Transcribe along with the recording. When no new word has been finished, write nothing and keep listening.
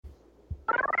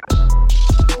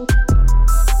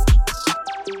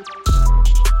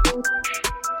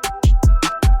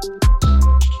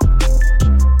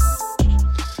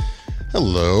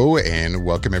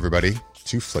Welcome, everybody,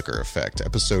 to Flicker Effect,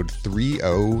 episode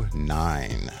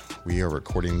 309. We are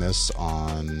recording this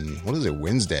on, what is it,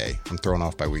 Wednesday? I'm thrown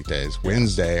off by weekdays.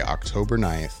 Wednesday, October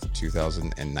 9th,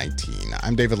 2019.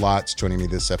 I'm David Lotz. Joining me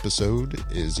this episode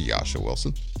is Yasha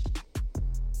Wilson.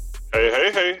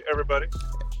 Hey, everybody.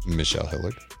 Michelle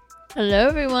Hillard. Hello,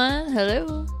 everyone.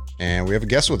 Hello. And we have a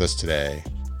guest with us today,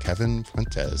 Kevin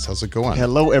Fuentes. How's it going?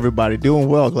 Hello, everybody. Doing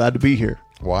well. Glad to be here.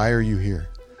 Why are you here?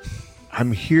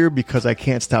 I'm here because I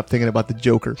can't stop thinking about the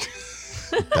Joker.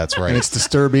 That's right. And it's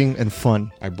disturbing and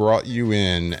fun. I brought you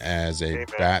in as a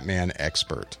Batman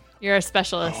expert. You're a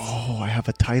specialist. Oh, I have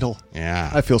a title.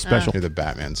 Yeah. I feel special. You're the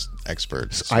Batman's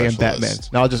expert. I am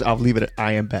specialist. Batman. No, I'll leave it at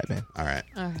I am Batman. All right.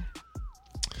 Okay.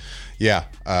 Yeah.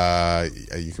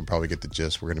 You can probably get the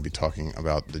gist. We're going to be talking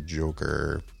about the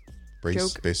Joker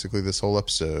basically this whole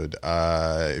episode.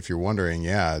 If you're wondering,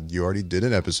 yeah, you already did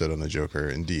an episode on the Joker.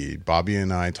 Indeed. Bobby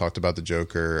and I talked about the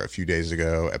Joker a few days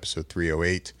ago, episode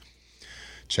 308.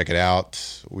 Check it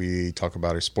out. We talk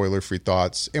about our spoiler-free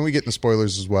thoughts, and we get into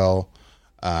spoilers as well.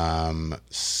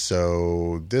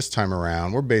 So this time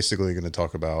around, we're basically going to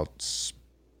talk about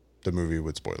the movie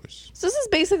with spoilers. So this is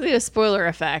basically a spoiler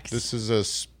effect. This is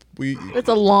It's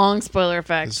a long spoiler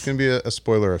effect. It's going to be a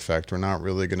spoiler effect. We're not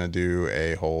really going to do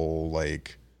a whole,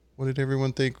 like, what did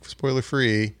everyone think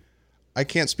spoiler-free? I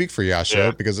can't speak for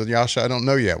Yasha because, Yasha, I don't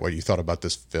know yet what you thought about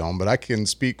this film, but I can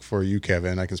speak for you,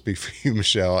 Kevin. I can speak for you,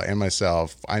 Michelle, and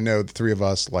myself. I know the three of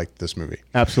us liked this movie.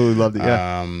 Absolutely loved it,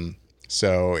 yeah.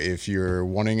 So if you're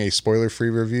wanting a spoiler-free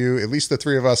review, at least the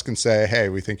three of us can say, hey,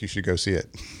 we think you should go see it.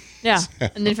 Yeah.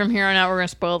 And then from here on out, we're going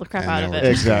to spoil the crap out of it.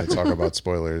 Exactly. Talk about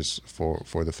spoilers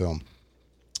for the film.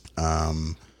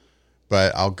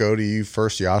 But I'll go to you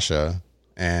first, Yasha.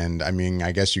 And I mean,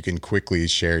 I guess you can quickly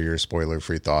share your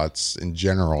spoiler-free thoughts in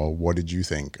general. What did you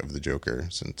think of the Joker?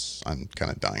 Since I'm kind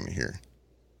of dying to hear.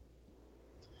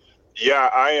 Yeah,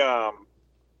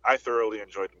 I thoroughly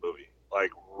enjoyed the movie. Like,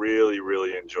 really,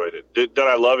 really enjoyed it. Did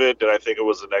I love it? Did I think it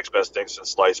was the next best thing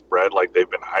since sliced bread, like they've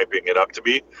been hyping it up to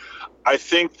be? I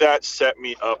think that set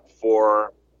me up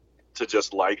to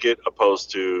just like it,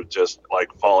 opposed to just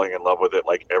like falling in love with it,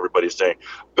 like everybody's saying,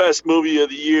 best movie of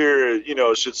the year,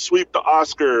 should sweep the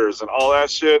Oscars and all that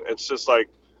shit. It's just like,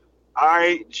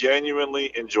 I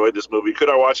genuinely enjoyed this movie. Could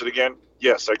I watch it again?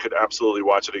 Yes, I could absolutely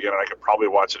watch it again, and I could probably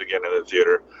watch it again in the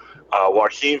theater.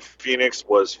 Joaquin Phoenix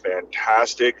was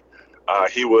fantastic.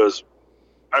 He was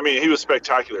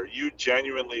spectacular. You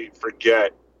genuinely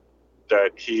forget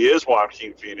that he is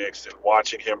Joaquin Phoenix, and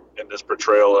watching him in this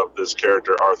portrayal of this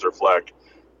character, Arthur Fleck.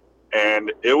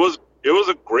 And it was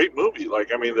a great movie.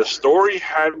 Like, I mean, the story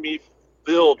had me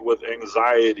filled with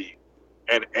anxiety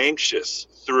and anxious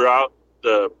throughout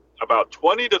about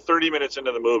 20 to 30 minutes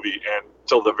into the movie and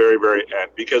till the very, very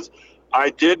end, because I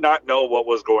did not know what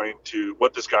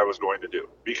this guy was going to do,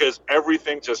 because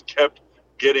everything just kept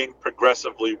getting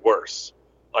progressively worse.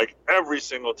 Like, every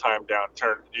single time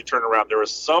you turn around, there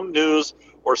was some news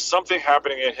or something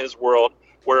happening in his world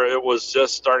where it was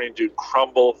just starting to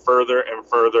crumble further and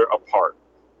further apart.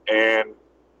 And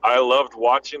I loved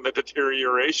watching the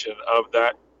deterioration of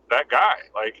that guy.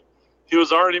 Like, he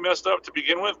was already messed up to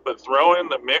begin with, but throw in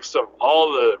the mix of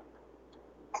all the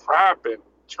crap and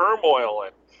turmoil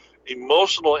and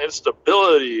emotional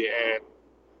instability and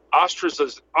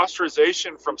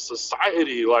ostracization from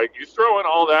society. Like, you throw in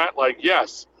all that, like,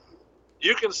 yes,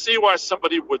 you can see why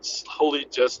somebody would slowly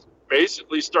just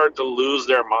basically start to lose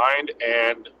their mind.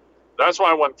 And that's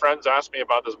why when friends ask me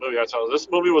about this movie, I tell them this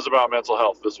movie was about mental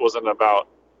health. This wasn't about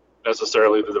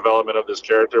necessarily the development of this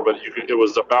character, but it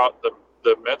was about the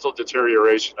mental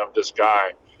deterioration of this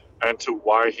guy and to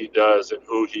why he does and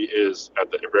who he is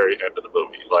at the very end of the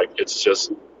movie. Like, it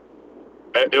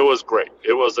was great.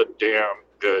 It was a damn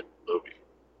good movie.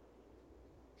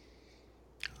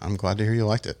 I'm glad to hear you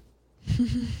liked it.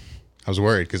 I was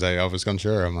worried because I was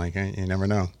unsure. I'm like, you never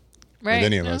know. Right. With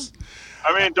any of us.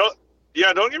 I mean, don't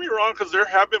get me wrong, because there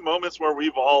have been moments where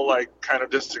we've all like kind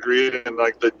of disagreed, and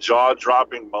like the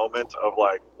jaw-dropping moment of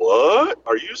like, what?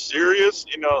 Are you serious?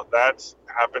 That's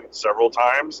happened several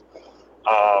times.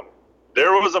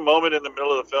 There was a moment in the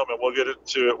middle of the film, and we'll get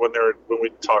into it when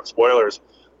we talk spoilers,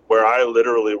 where I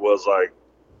literally was like,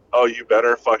 oh, you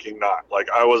better fucking not. Like,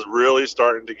 I was really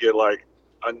starting to get like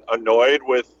annoyed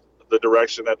with the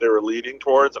direction that they were leading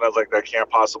towards, and I was like, that can't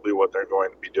possibly what they're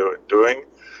going to be doing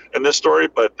in this story.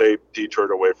 But they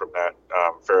detoured away from that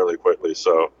fairly quickly,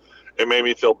 so it made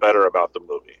me feel better about the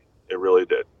movie. It really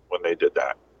did when they did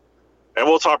that. And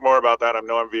we'll talk more about that. I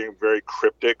know I'm being very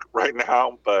cryptic right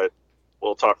now, but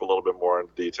we'll talk a little bit more in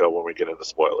detail when we get into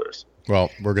spoilers.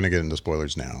 Well, we're going to get into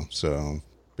spoilers now, so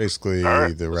basically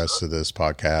right. the rest of this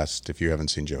podcast. If you haven't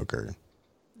seen Joker,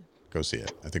 go see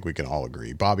it. I think we can all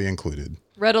agree, Bobby included.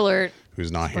 Red alert.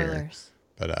 Who's not here. Spoilers.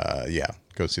 But yeah,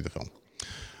 go see the film.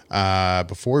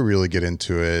 Before we really get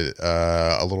into it,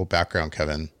 a little background,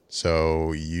 Kevin.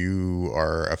 So you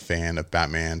are a fan of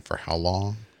Batman for how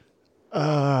long?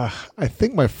 I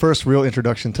think my first real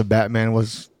introduction to Batman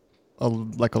was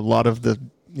like a lot of the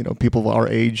people of our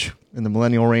age in the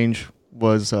millennial range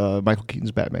was Michael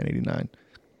Keaton's Batman '89,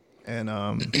 and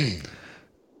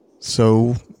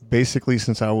so basically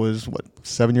since I was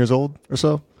 7 years old or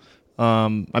so. I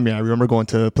remember going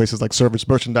to places like Service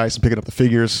Merchandise and picking up the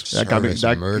figures. That got me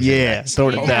back. Yeah,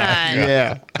 throwing it back.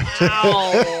 Yeah.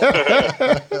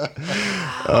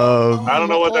 I don't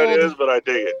know what that is, but I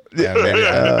dig it. Yeah, maybe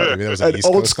that was an East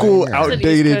old Coast school, thing, or-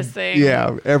 outdated. East Coast thing.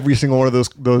 Yeah, every single one of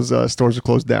those stores are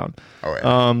closed down. Oh, yeah.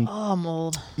 I'm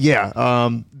old. Yeah,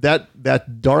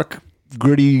 that dark,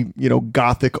 gritty,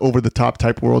 gothic, over the top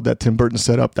type world that Tim Burton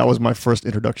set up. That was my first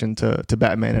introduction to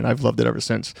Batman, and I've loved it ever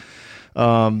since.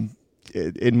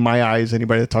 In my eyes,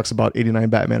 anybody that talks about '89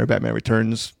 Batman or Batman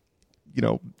Returns,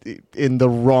 in the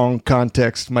wrong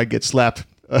context, might get slapped.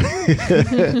 Like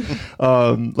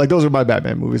those are my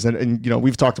Batman movies, and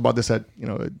we've talked about this at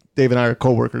Dave and I are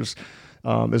coworkers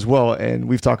as well, and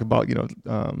we've talked about the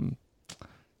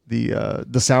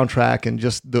soundtrack and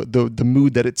just the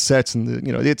mood that it sets, and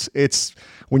it's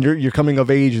when you're coming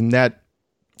of age and that.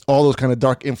 All those kind of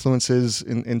dark influences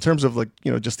in terms of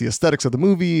just the aesthetics of the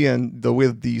movie and the way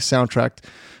that the soundtrack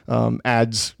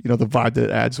adds, the vibe that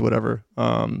it adds, whatever.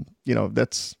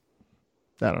 That's,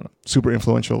 I don't know, super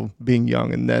influential being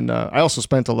young. And then I also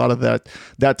spent a lot of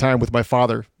that time with my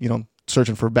father,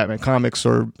 searching for Batman comics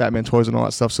or Batman toys and all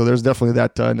that stuff. So there's definitely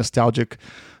that nostalgic,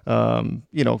 kind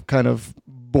of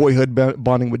boyhood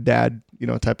bonding with dad,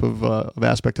 type of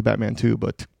aspect of Batman too.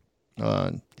 But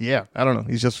yeah, I don't know.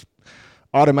 He's just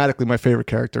automatically my favorite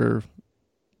character,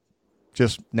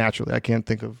 just naturally. I can't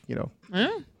think of,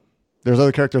 there's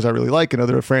other characters I really like and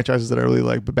other franchises that I really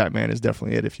like, but Batman is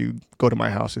definitely it. If you go to my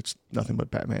house, it's nothing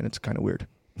but Batman. It's kind of weird.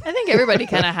 I think everybody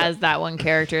kind of has that one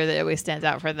character that always stands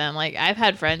out for them. Like I've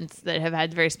had friends that have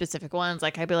had very specific ones.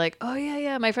 Like I'd be like, oh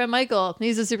yeah, my friend Michael,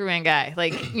 he's a Superman guy.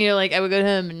 Like, like I would go to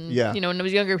him and, when I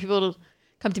was younger, people would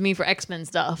come to me for X-Men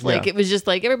stuff. Like it was just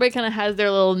like everybody kind of has their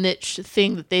little niche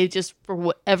thing that they just for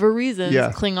whatever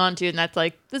reason cling on to, and that's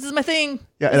like, this is my thing.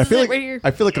 Yeah, and I feel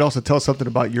like it also tells something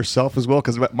about yourself as well,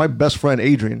 because my best friend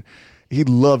Adrian, he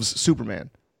loves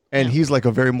Superman. And he's like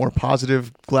a very more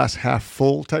positive, glass half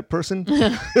full type person.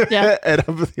 Yeah. And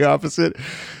I'm the opposite.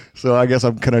 So I guess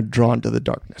I'm kind of drawn to the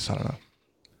darkness. I don't know.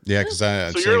 Yeah, because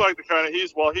so you're like the kind of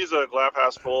he's a glass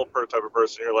half full type of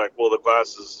person. You're like, well, the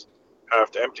glass is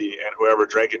half empty, and whoever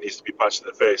drank it needs to be punched in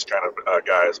the face kind of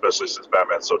guy, especially since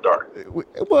Batman's so dark.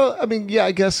 Well, I mean, yeah,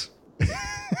 I guess.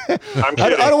 I'm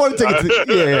kidding. I don't want to take it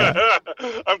to,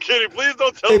 yeah. I'm kidding. Please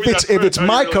don't tell me if it's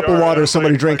my cup of water,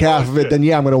 somebody drank half of it, then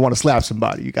yeah, I'm going to want to slap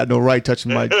somebody. You got no right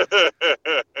touching my.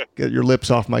 Get your lips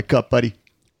off my cup, buddy.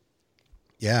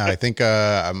 Yeah, I think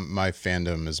my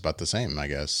fandom is about the same, I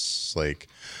guess. Like,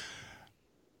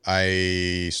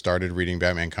 I started reading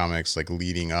Batman comics like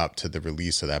leading up to the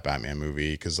release of that Batman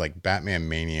movie, because like Batman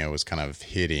Mania was kind of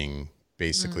hitting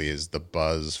basically as the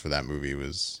buzz for that movie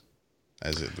was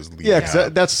as it was leading. Yeah,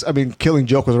 because that's Killing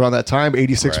Joke was around that time.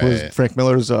 86 was Frank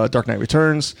Miller's Dark Knight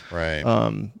Returns. Right.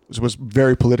 Was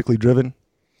very politically driven.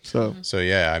 So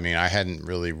yeah, I hadn't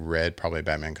really read probably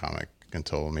Batman comic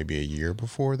until maybe a year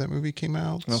before that movie came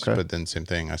out. Okay. But then same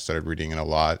thing, I started reading it a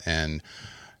lot, and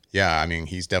yeah,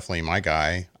 he's definitely my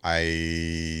guy.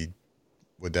 I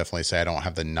would definitely say I don't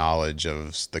have the knowledge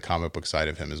of the comic book side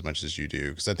of him as much as you do,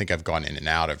 because I think I've gone in and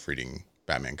out of reading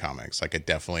Batman comics. Like I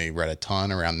definitely read a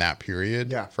ton around that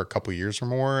period for a couple years or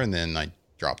more, and then I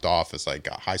dropped off as like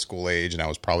a high school age, and I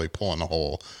was probably pulling the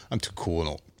whole, I'm too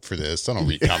cool for this. I don't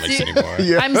read comics anymore.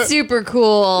 I'm super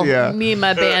cool. Me and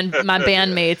my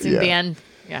bandmates and band.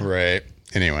 Yeah. Right.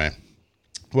 Anyway.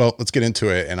 Well, let's get into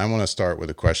it. And I want to start with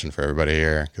a question for everybody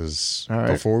here, because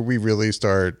before we really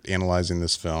start analyzing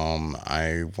this film,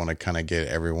 I want to kind of get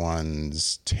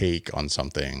everyone's take on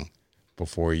something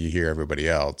before you hear everybody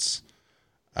else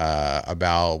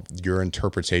about your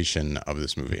interpretation of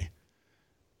this movie.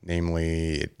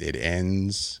 Namely, it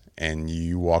ends and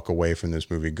you walk away from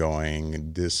this movie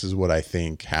going, this is what I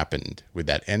think happened with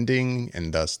that ending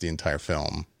and thus the entire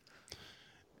film.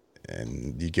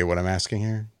 And you get what I'm asking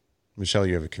here? Michelle,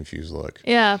 you have a confused look.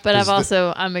 Yeah, but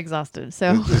I'm exhausted.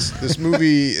 So this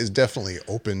movie is definitely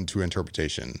open to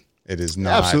interpretation. It is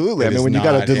not. Absolutely. I mean, when you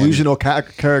got a delusional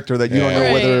character that you don't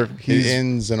know whether he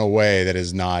ends in a way that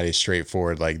is not a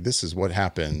straightforward, like, this is what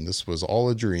happened. This was all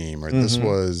a dream, or this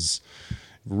was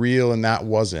real and that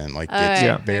wasn't. Like,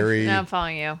 it's very. Now I'm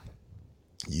following you.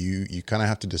 You kind of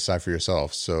have to decide for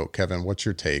yourself. So, Kevin, what's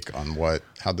your take on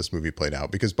how this movie played out?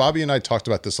 Because Bobby and I talked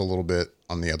about this a little bit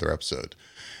on the other episode,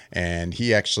 and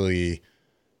he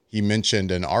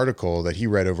mentioned an article that he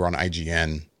read over on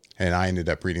IGN. And I ended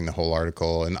up reading the whole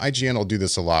article. And IGN will do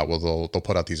this a lot. Well, they'll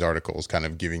put out these articles kind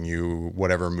of giving you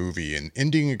whatever movie and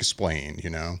ending explained,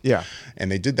 you know? Yeah.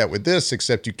 And they did that with this,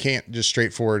 except you can't just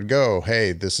straightforward go,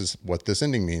 hey, this is what this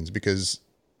ending means, because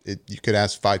you could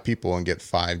ask 5 people and get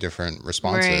 5 different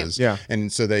responses. Right. Yeah.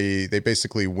 And so they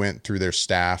basically went through their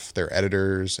staff, their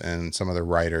editors, and some of the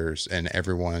writers, and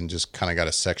everyone just kind of got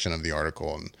a section of the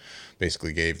article and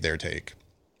basically gave their take.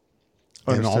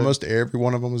 And almost every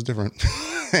one of them was different.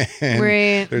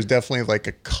 And there's definitely like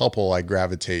a couple I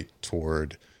gravitate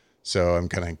toward. So I'm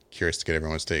kind of curious to get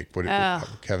everyone's take.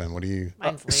 Kevin, what do you...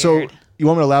 So you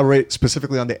want me to elaborate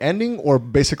specifically on the ending, or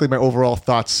basically my overall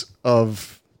thoughts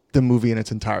of the movie in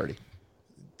its entirety?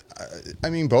 I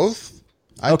mean, both.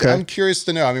 Okay. I'm curious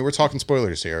to know. I mean, we're talking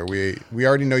spoilers here. We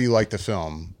already know you like the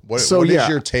film. What is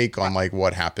your take on like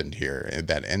what happened here?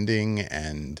 That ending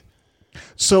and...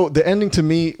 So the ending to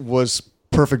me was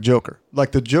perfect Joker.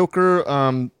 Like the Joker,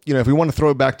 if we want to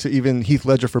throw it back to even Heath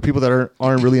Ledger, for people that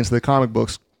aren't really into the comic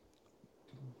books,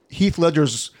 Heath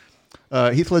Ledger's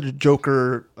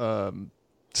Joker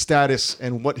status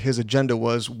and what his agenda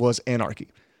was anarchy.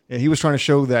 And he was trying to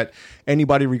show that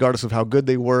anybody, regardless of how good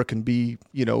they were, can be,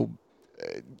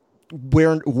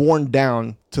 worn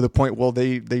down to the point where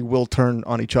they will turn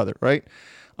on each other, right?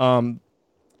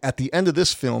 At the end of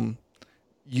this film,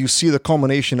 you see the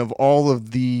culmination of all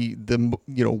of the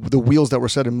wheels that were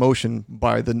set in motion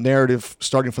by the narrative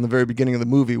starting from the very beginning of the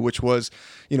movie, which was,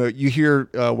 you hear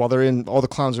while all the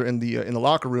clowns are in the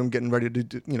locker room getting ready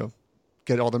to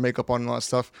get all their makeup on and all that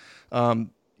stuff.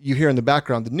 You hear in the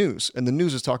background the news, and the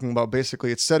news is talking about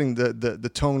basically it's setting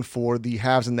the tone for the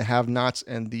haves and the have-nots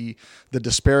and the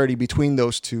disparity between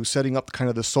those two, setting up kind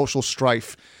of the social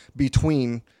strife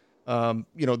between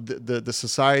the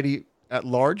society at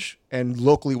large and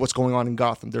locally what's going on in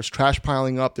Gotham. There's trash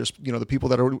piling up. There's the people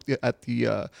that are at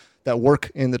the that work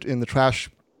in the trash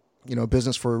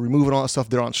business for removing all that stuff.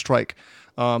 They're on strike.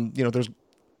 There's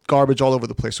garbage all over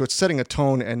the place. So it's setting a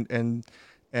tone and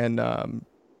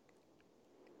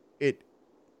it,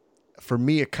 for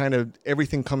me, it kind of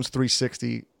everything comes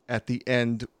 360 at the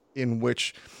end, in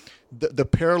which the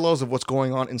parallels of what's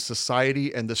going on in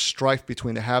society and the strife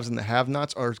between the haves and the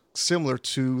have-nots are similar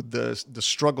to the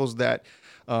struggles that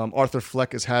Arthur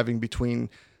Fleck is having between,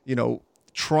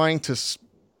 trying to,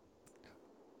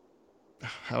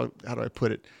 how do I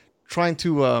put it? Trying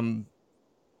to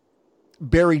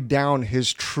bury down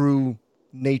his true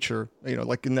nature,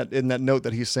 like in that note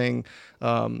that he's saying,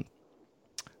 the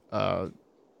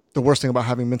worst thing about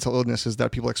having mental illness is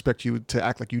that people expect you to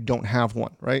act like you don't have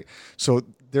one, right? So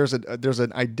there's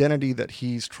an identity that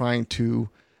he's trying to,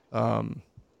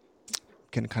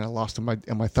 getting kind of lost in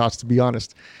my thoughts, to be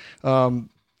honest.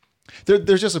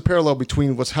 There's just a parallel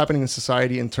between what's happening in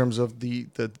society in terms of the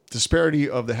disparity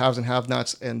of the haves and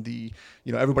have-nots, and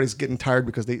everybody's getting tired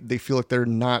because they feel like they're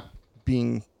not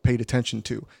being paid attention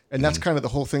to. And that's kind of the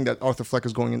whole thing that Arthur Fleck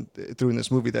is going through in this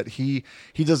movie, that he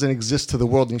doesn't exist to the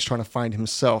world and he's trying to find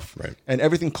himself. Right. And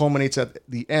everything culminates at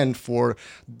the end for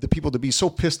the people to be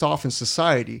so pissed off in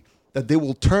society that they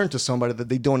will turn to somebody that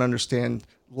they don't understand,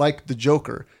 like the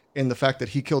Joker, in the fact that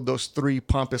he killed those 3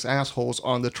 pompous assholes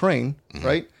on the train,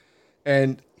 right?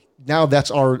 And now that's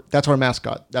our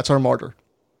mascot. That's our martyr.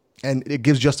 And it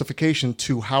gives justification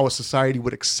to how a society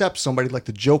would accept somebody like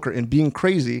the Joker in being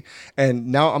crazy.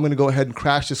 And now I'm going to go ahead and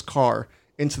crash this car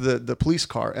into the police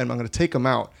car, and I'm going to take him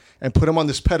out and put him on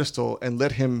this pedestal and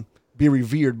let him be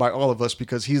revered by all of us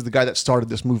because he's the guy that started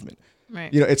this movement.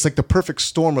 Right. It's like the perfect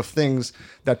storm of things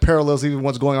that parallels even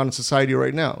what's going on in society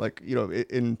right now. Like,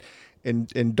 in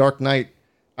Dark Knight,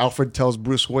 Alfred tells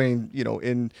Bruce Wayne,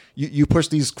 you push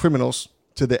these criminals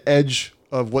to the edge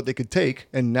of what they could take,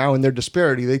 and now in their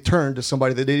disparity, they turn to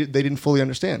somebody that they didn't fully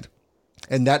understand.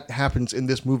 And that happens in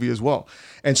this movie as well.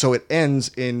 And so it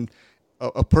ends in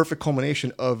a perfect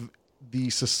culmination of the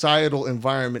societal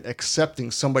environment accepting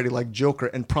somebody like Joker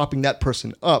and propping that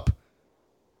person up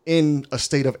in a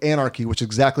state of anarchy, which is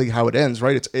exactly how it ends,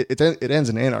 right? It ends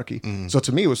in anarchy. So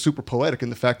to me, it was super poetic in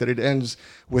the fact that it ends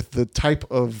with the type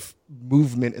of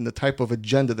movement and the type of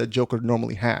agenda that Joker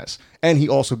normally has. And he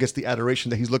also gets the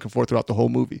adoration that he's looking for throughout the whole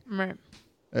movie. Right.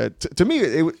 To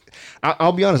me,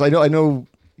 I'll be honest. I know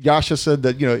Yasha said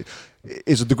that,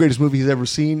 is it the greatest movie he's ever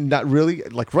seen? Not really.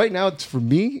 Like right now, it's for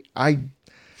me,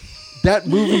 that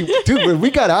movie, dude, when we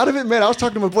got out of it, man, I was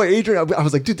talking to my boy Adrian. I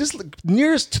was like, dude, this is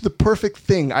nearest to the perfect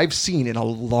thing I've seen in a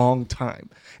long time.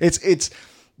 It's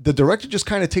the director just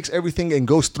kind of takes everything and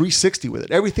goes 360 with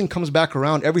it. Everything comes back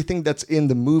around. Everything that's in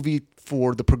the movie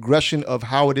for the progression of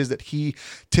how it is that he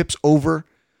tips over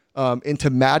into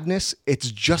madness,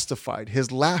 it's justified.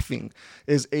 His laughing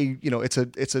is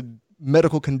it's a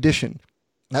medical condition.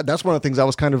 That's one of the things I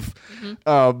was kind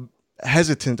of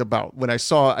hesitant about when I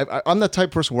saw. I'm the type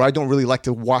of person where I don't really like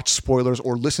to watch spoilers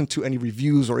or listen to any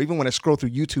reviews, or even when I scroll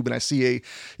through YouTube and I see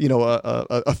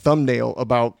a thumbnail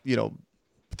about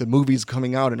the movies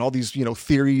coming out and all these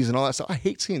theories and all that stuff. I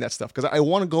hate seeing that stuff because I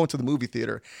want to go into the movie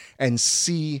theater and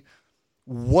see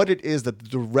what it is that the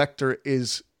director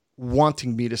is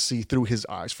wanting me to see through his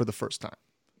eyes for the first time,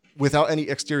 without any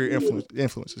exterior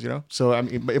influences. So I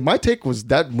mean, my take was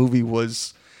that movie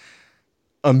was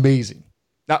amazing.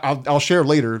 Now I'll share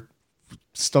later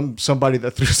somebody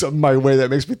that threw something my way that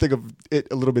makes me think of it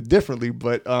a little bit differently.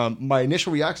 But my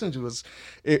initial reaction was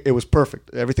it was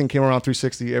perfect. Everything came around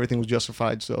 360. Everything was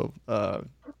justified. So A++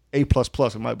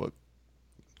 in my book.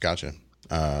 Gotcha.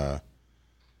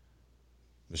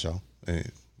 Michelle, what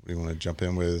do you want to jump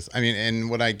in with? I mean, and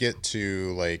when I get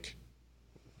to like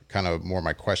kind of more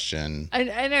my question, I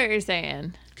know what you're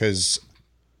saying, because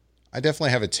I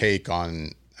definitely have a take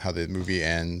on how the movie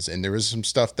ends, and there was some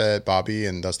stuff that Bobby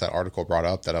and thus that article brought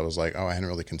up that I was like, oh, I hadn't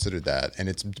really considered that, and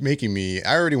it's making me.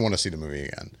 I already want to see the movie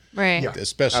again, right? Yeah,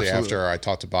 especially after I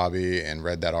talked to Bobby and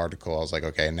read that article. I was like,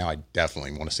 okay, now I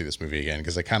definitely want to see this movie again,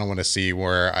 because I kind of want to see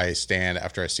where I stand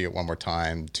after I see it one more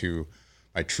time, to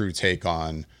my true take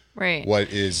on what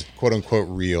is quote unquote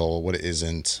real, what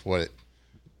isn't,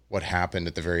 what happened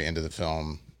at the very end of the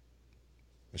film.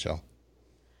 Michelle.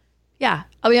 Yeah,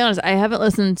 I'll be honest. I haven't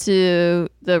listened to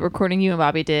the recording you and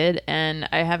Bobby did, and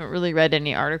I haven't really read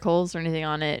any articles or anything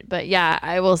on it. But yeah,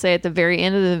 I will say at the very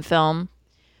end of the film,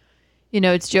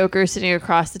 it's Joker sitting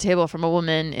across the table from a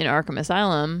woman in Arkham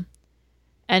Asylum,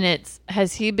 and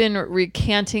has he been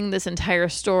recanting this entire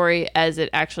story as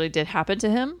it actually did happen to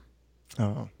him?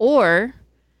 Oh. Or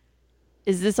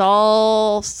is this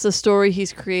all the story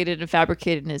he's created and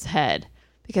fabricated in his head?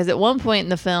 Because at one point in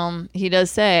the film, he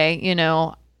does say,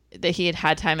 that he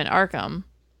had time in Arkham.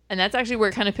 And that's actually where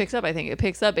it kind of picks up, I think. It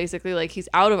picks up basically like he's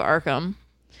out of Arkham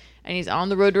and he's on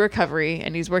the road to recovery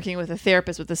and he's working with a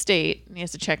therapist with the state and he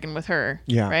has to check in with her.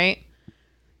 Yeah. Right?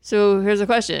 So here's a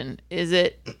question. Is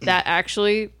it that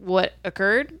actually what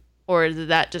occurred? Or is it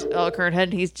that just all occurred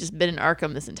and he's just been in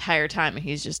Arkham this entire time and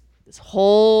he's just, this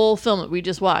whole film that we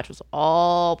just watched was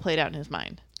all played out in his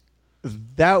mind?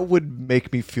 That would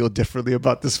make me feel differently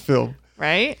about this film.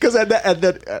 Right? Because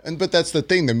but that's the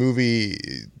thing. The movie,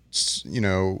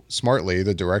 smartly,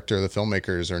 the director, the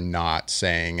filmmakers are not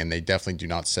saying, and they definitely do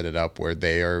not set it up where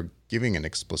they are giving an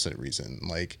explicit reason.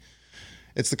 Like,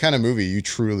 it's the kind of movie you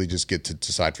truly just get to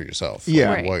decide for yourself.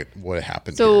 Yeah. What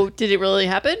happened. So did it really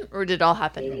happen, or did it all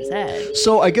happen in his head?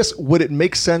 So I guess, would it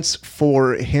make sense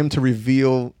for him to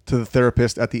reveal to the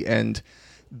therapist at the end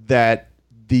that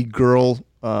the girl,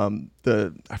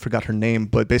 I forgot her name,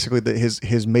 but basically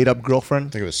his made up girlfriend. I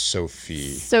think it was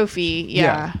Sophie. Sophie,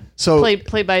 yeah. So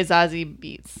played by Zazie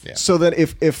Beetz. Yeah. So then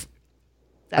if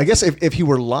he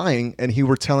were lying and he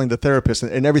were telling the therapist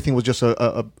and everything was just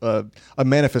a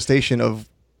manifestation of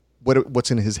what's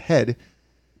in his head,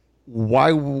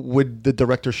 why would the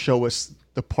director show us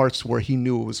the parts where he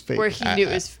knew it was fake? Where he knew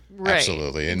it was right.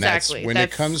 Absolutely. And exactly.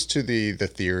 That's it comes to the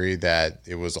theory that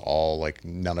it was all like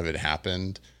none of it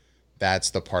happened.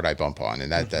 That's the part I bump on,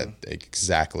 and that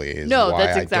exactly is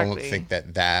why I don't think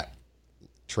that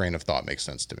train of thought makes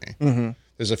sense to me. Mm-hmm.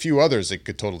 There's a few others it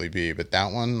could totally be, but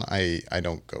that one I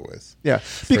don't go with. Yeah,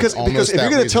 because if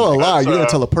you're going to tell a lie, you're going to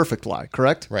tell a perfect lie,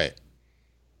 correct? Right.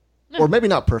 Or maybe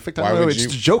not perfect. I don't know. It's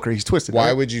Joker. He's twisted.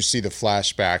 Why would you see the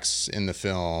flashbacks in the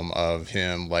film of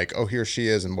him like, oh, here she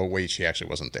is, and well, wait, she actually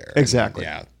wasn't there. Exactly.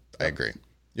 And, I agree.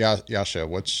 Yeah, Yasha,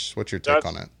 what's your take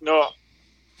on it? No.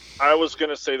 I was going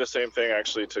to say the same thing,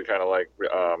 actually, to kind of like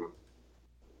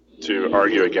to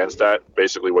argue against that.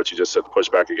 Basically, what you just said, push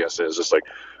back against it is just like,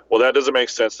 well, that doesn't make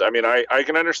sense. I mean, I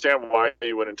can understand why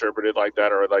you would interpret it like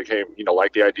that, or like, hey,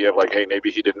 like the idea of like, hey,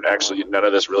 maybe he didn't actually, none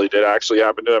of this really did actually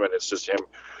happen to him, and it's just him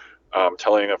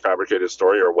telling a fabricated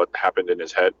story or what happened in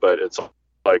his head. But it's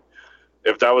like,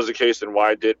 if that was the case, then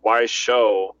why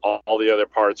show all the other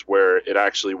parts where it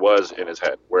actually was in his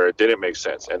head, where it didn't make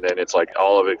sense, and then it's like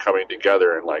all of it coming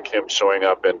together and like him showing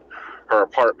up in her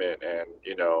apartment and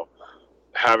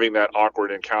having that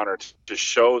awkward encounter to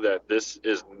show that this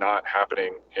is not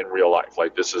happening in real life.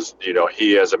 Like this is,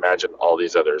 he has imagined all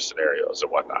these other scenarios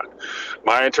and whatnot.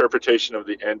 My interpretation of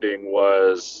the ending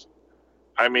was,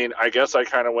 I guess I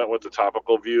kind of went with the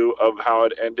topical view of how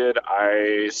it ended.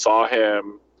 I saw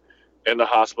him in the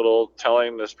hospital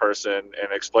telling this person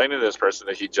and explaining to this person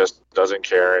that he just doesn't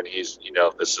care. And he's,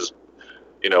 this is,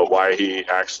 why he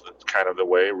acts kind of the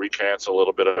way, recants a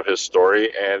little bit of his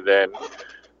story. And then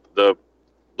the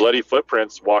bloody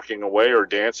footprints walking away or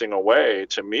dancing away,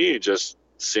 to me, just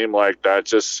seemed like that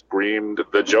just screamed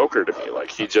the Joker to me. Like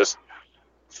he just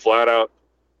flat out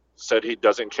said he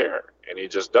doesn't care, and he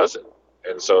just doesn't.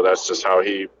 And so that's just how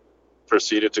he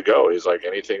proceeded to go. He's like,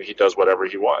 anything, he does whatever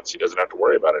he wants. He doesn't have to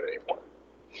worry about it anymore.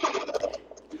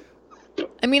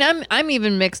 I'm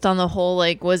even mixed on the whole,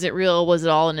 like, was it real? Was it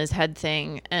all in his head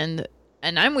thing? And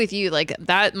I'm with you. Like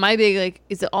that, my big, like,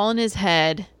 is it all in his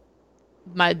head?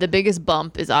 The biggest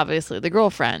bump is obviously the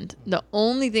girlfriend. The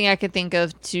only thing I could think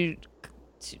of to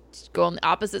go on the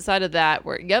opposite side of that,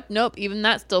 where even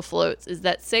that still floats, is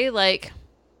that, say, like,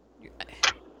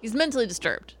 he's mentally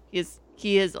disturbed.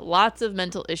 He has lots of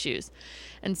mental issues,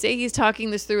 and say he's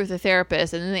talking this through with a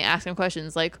therapist, and then they ask him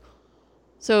questions like,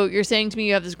 so you're saying to me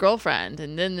you have this girlfriend,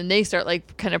 and then they start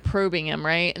like kind of probing him,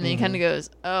 right? And then he kind of goes,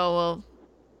 oh well,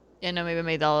 maybe I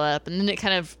made all that up. And then it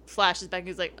kind of flashes back.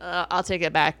 He's like, I'll take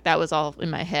it back. That was all in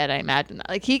my head. I imagined that.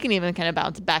 Like, he can even kind of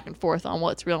bounce back and forth on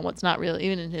what's real and what's not real,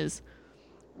 even in his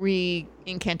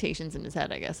re-incantations in his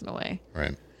head, I guess, in a way.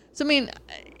 Right. So,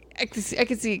 I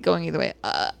could see it going either way.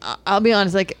 I'll be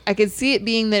honest. Like, I could see it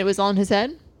being that it was all in his head.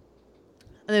 And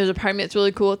there's a part of me that's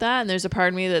really cool with that. And there's a part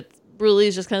of me that really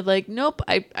is just kind of like, nope,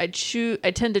 I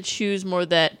tend to choose more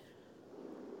that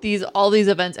all these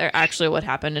events are actually what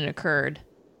happened and occurred.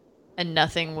 And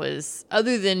nothing was,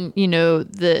 other than,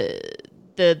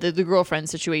 the girlfriend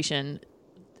situation,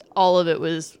 all of it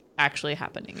was actually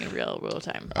happening in real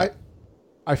time.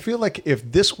 I feel like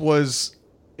if this was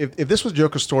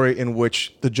Joker's story in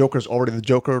which the Joker's already the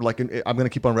Joker, like I'm going to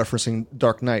keep on referencing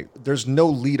Dark Knight, there's no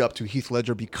lead up to Heath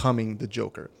Ledger becoming the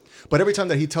Joker. But every time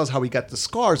that he tells how he got the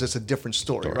scars, it's a different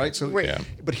story, right? So, right. Yeah.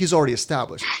 But he's already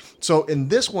established. So in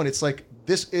this one, it's like,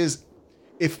 this is,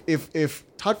 if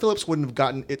Todd Phillips wouldn't have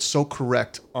gotten it so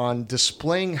correct on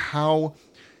displaying how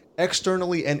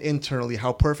externally and internally,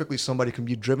 how perfectly somebody can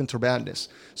be driven to madness.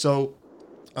 So,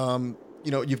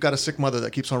 you've got a sick mother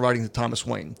that keeps on writing to Thomas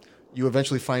Wayne. You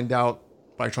eventually find out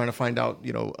by trying to find out,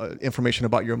 information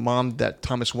about your mom that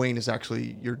Thomas Wayne is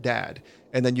actually your dad.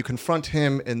 And then you confront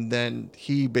him, and then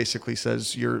he basically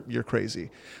says you're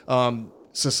crazy.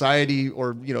 Society,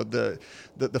 or the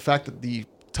fact that the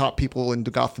top people in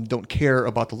Gotham don't care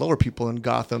about the lower people in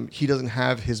Gotham. He doesn't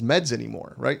have his meds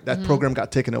anymore, right? That program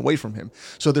got taken away from him.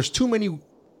 So there's too many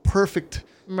perfect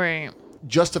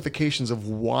justifications of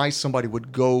why somebody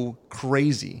would go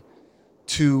crazy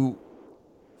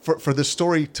for this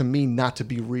story to me not to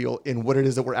be real in what it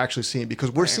is that we're actually seeing,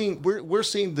 because we're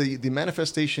seeing the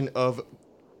manifestation of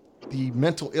the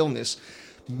mental illness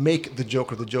make the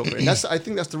Joker the Joker. And I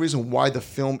think that's the reason why the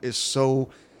film is so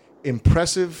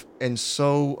impressive and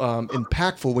so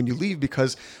impactful when you leave,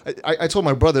 because I told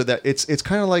my brother that it's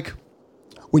kind of like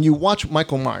when you watch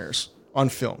Michael Myers on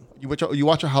film, you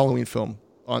watch a Halloween film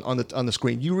on the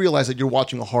screen, you realize that you're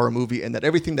watching a horror movie and that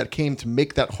everything that came to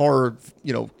make that horror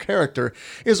character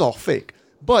is all fake.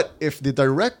 But if the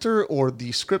director or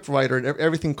the script writer and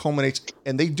everything culminates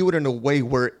and they do it in a way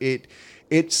where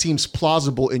it seems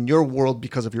plausible in your world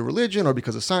because of your religion or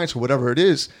because of science or whatever it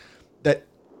is, that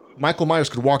Michael Myers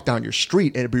could walk down your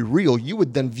street and it'd be real, you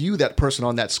would then view that person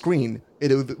on that screen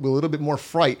with a little bit more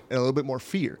fright and a little bit more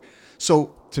fear.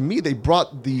 So to me, they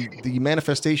brought the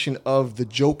manifestation of the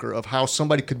Joker, of how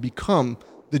somebody could become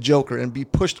the Joker and be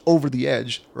pushed over the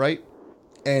edge, right?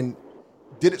 And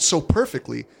did it so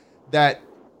perfectly that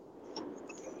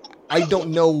I don't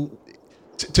know.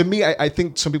 To me, I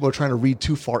think some people are trying to read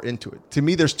too far into it. To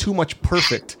me, there's too much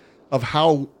perfect of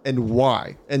how and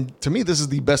why. And to me, this is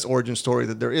the best origin story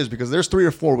that there is, because there's 3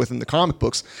 or 4 within the comic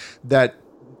books that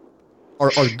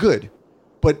are good.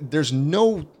 But there's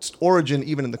no origin,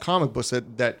 even in the comic books,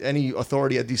 that any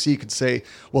authority at DC could say,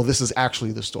 well, this is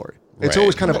actually the story. Right. It's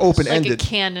always kind of open-ended. Like a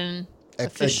canon,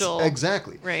 official.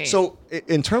 Exactly. Right. So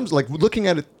in terms, like, looking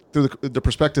at it through the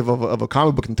perspective of a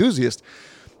comic book enthusiast,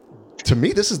 to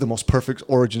me, this is the most perfect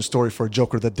origin story for a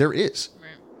Joker that there is.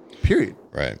 Right. Period.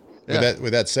 Right. Yeah.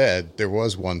 With that said, there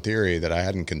was one theory that I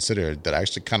hadn't considered that I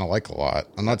actually kind of like a lot.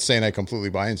 I'm not saying I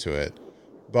completely buy into it,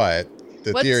 but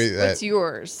theory that... What's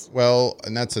yours? Well,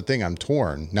 and that's the thing. I'm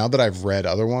torn. Now that I've read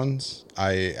other ones,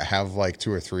 I have like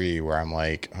 2 or 3 where I'm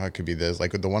like, oh, it could be this.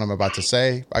 Like the one I'm about to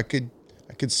say, I could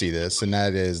could see this, and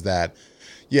that is that,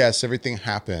 yes, everything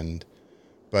happened,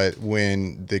 but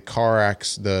when the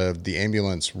the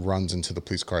ambulance runs into the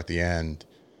police car at the end,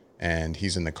 and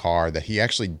he's in the car, that he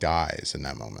actually dies in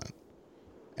that moment.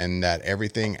 And that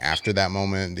everything after that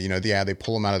moment, they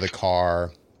pull him out of the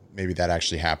car. Maybe that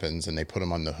actually happens and they put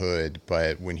him on the hood.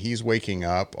 But when he's waking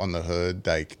up on the hood,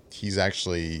 like he's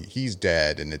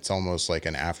dead. And it's almost like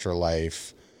an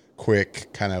afterlife,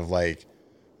 quick kind of like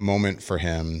moment for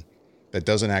him that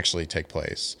doesn't actually take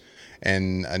place.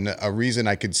 And a reason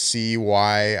I could see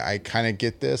why I kind of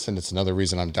get this, and it's another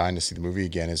reason I'm dying to see the movie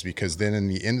again, is because then in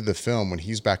the end of the film, when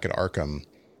he's back at Arkham,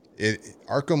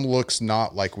 Arkham looks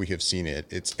not like we have seen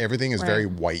it. Everything is very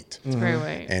white. It's very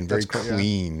white. And very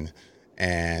clean. Yeah.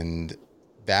 And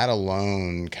that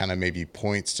alone kind of maybe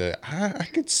points to, I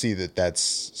could see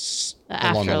that's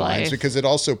along the lines, because it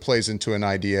also plays into an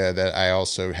idea that I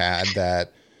also had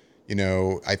that,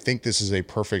 I think this is a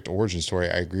perfect origin story.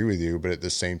 I agree with you, but at the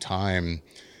same time,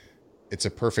 it's a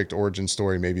perfect origin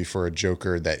story maybe for a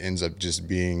Joker that ends up just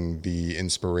being the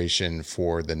inspiration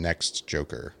for the next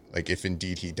Joker. Like if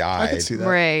indeed he died. I could see that.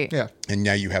 Right. Yeah. And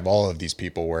now you have all of these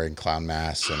people wearing clown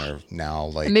masks and are now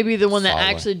like. And maybe the one that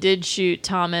actually did shoot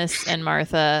Thomas and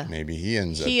Martha. Maybe he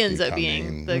ends up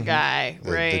being the guy,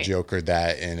 right? The Joker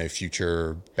that in a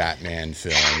future Batman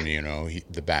film,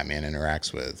 the Batman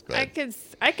interacts with. But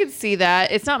I could see that.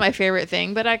 It's not my favorite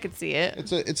thing, but I could see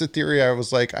it. It's a theory. I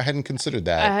was like, I hadn't considered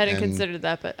that. I hadn't considered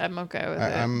that, but I'm okay with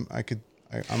it.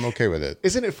 I'm okay with it.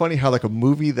 Isn't it funny how like a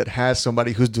movie that has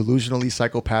somebody who's delusionally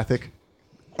psychopathic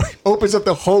opens up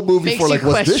the whole movie for like,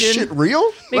 was this shit real?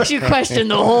 Makes you question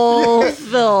the whole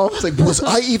film. It's like, was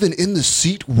I even in the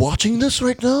seat watching this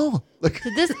right now? Like,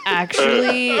 did this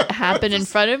actually happen in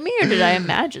front of me, or did I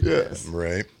imagine this?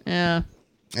 Right. Yeah.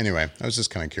 Anyway, I was just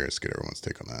kind of curious to get everyone's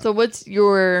take on that. So what's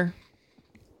your...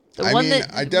 what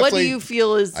do you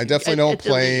feel is... I definitely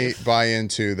don't buy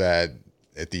into that.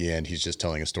 At the end, he's just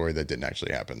telling a story that didn't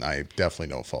actually happen. I definitely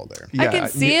don't fall there. Yeah, I can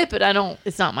see it, but I don't.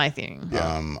 It's not my thing.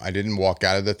 I didn't walk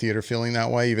out of the theater feeling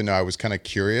that way, even though I was kind of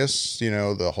curious.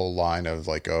 The whole line of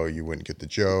like, "Oh, you wouldn't get the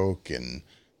joke," and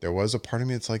there was a part of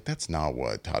me that's like, "That's not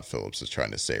what Todd Phillips is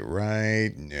trying to say,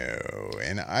 right?" No,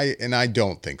 and I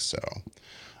don't think so.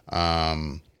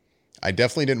 I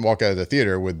definitely didn't walk out of the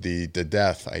theater with the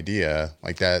death idea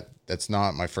like that. That's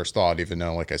not my first thought, even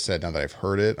though, like I said, now that I've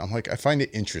heard it, I'm like, I find it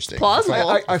interesting.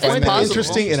 Plausible. I find it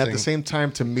interesting, and at the same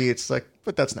time, to me, it's like,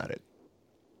 but that's not it.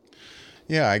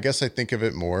 Yeah, I guess I think of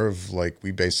it more of like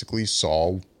we basically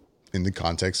saw in the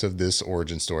context of this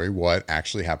origin story what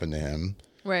actually happened to him.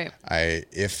 Right.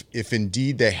 If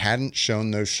indeed they hadn't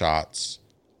shown those shots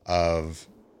of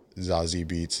Zazie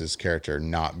Beetz' character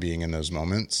not being in those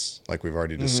moments, like we've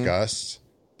already discussed,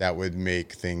 that would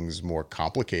make things more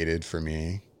complicated for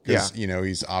me. Because,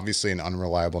 he's obviously an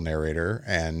unreliable narrator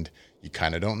and you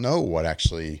kind of don't know what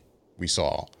actually we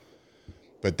saw.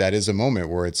 But that is a moment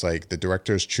where it's like the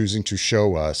director is choosing to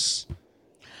show us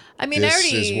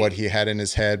this is what he had in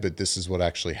his head, but this is what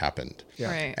actually happened.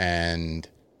 Yeah. Right. And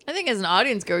I think as an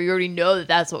audience goer, you already know that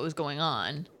that's what was going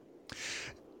on.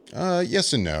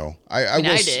 Yes and no. I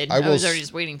did. I was already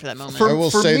just waiting for that moment. I will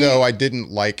say, though, I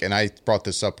didn't like, and I brought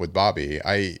this up with Bobby,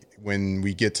 when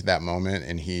we get to that moment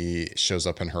and he shows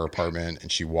up in her apartment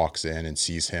and she walks in and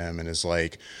sees him and is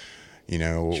like,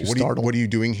 what are you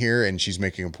doing here? And she's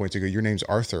making a point to go, your name's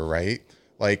Arthur, right?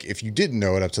 Like, if you didn't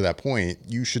know it up to that point,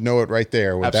 you should know it right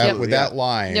there with that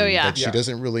line that she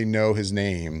doesn't really know his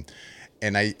name.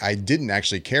 And I didn't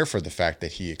actually care for the fact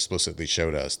that he explicitly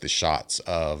showed us the shots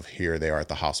of here they are at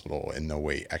the hospital and no,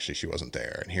 wait, actually she wasn't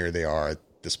there. And here they are at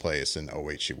this place and oh,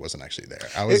 wait, she wasn't actually there.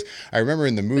 I remember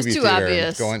in the movie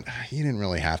theater going, you didn't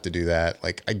really have to do that.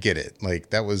 Like, I get it. Like,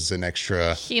 that was an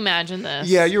extra. Can you imagine this?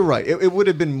 Yeah, you're right. It would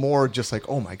have been more just like,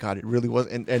 oh my God, it really was.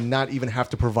 And not even have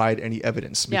to provide any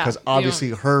evidence because obviously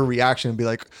her reaction would be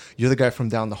like, you're the guy from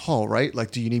down the hall, right?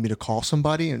 Like, do you need me to call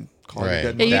somebody? And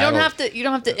right. Yeah, you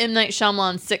don't have to M. Night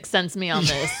Shyamalan Sixth Sense me on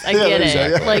this. I get it.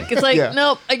 Exactly. Like it's like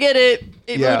nope, I get it.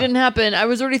 It really didn't happen. I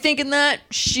was already thinking that.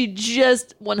 She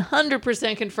just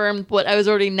 100% confirmed what I was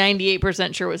already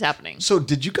 98% sure was happening. So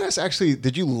did you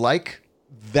like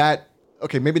that?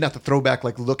 Okay, maybe not the throwback,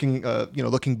 like looking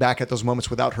back at those moments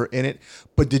without her in it,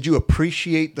 but did you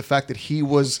appreciate the fact that he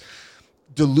was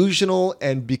delusional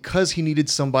and because he needed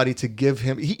somebody to give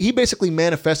him, he basically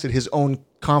manifested his own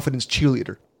confidence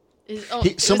cheerleader.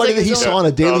 Somebody that he saw on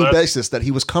a daily basis that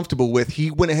he was comfortable with, he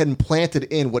went ahead and planted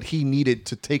in what he needed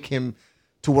to take him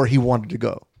to where he wanted to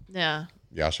go. Yeah.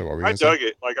 Yasha, what were you I dug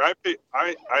it. Like I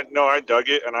dug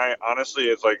it, and I honestly,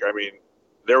 it's like, I mean,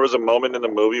 there was a moment in the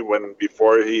movie when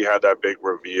before he had that big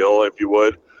reveal, if you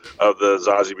would, of the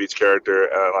Zazie Beetz character,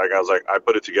 and like I was like, I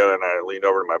put it together, and I leaned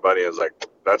over to my buddy and was like,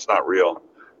 "That's not real,"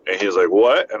 and he was like,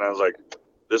 "What?" And I was like,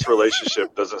 "This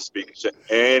relationship doesn't speak to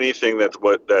anything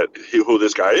who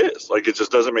this guy is. Like, it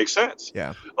just doesn't make sense."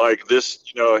 Yeah. Like this,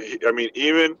 I mean,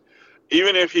 even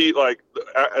if he like,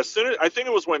 as soon as I think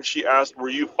it was when she asked, "Were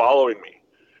you following me?"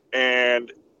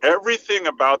 and everything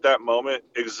about that moment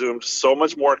exhumed so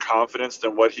much more confidence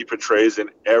than what he portrays in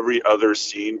every other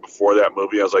scene before that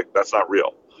movie. I was like, that's not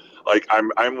real. Like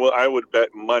I would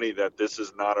bet money that this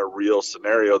is not a real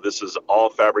scenario. This is all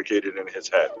fabricated in his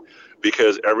head,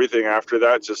 because everything after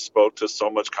that just spoke to so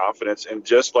much confidence. And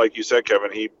just like you said,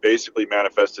 Kevin, he basically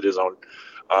manifested his own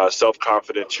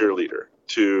self-confident cheerleader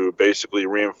to basically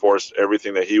reinforce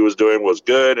everything that he was doing was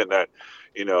good, and that,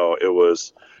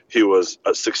 he was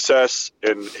a success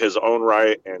in his own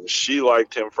right, and she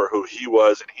liked him for who he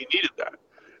was, and he needed that.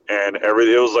 And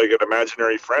it was like an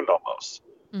imaginary friend almost.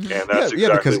 Mm-hmm. And that's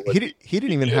exactly because he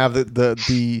didn't even have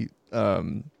the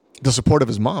support of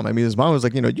his mom. I mean, his mom was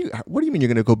like, what do you mean you're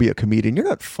going to go be a comedian? You're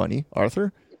not funny,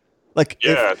 Arthur. Like,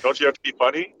 don't you have to be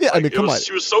funny? Yeah, like, I mean, come on.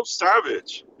 She was so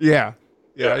savage. Yeah,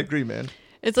 I agree, man.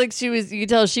 It's like you could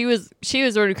tell she was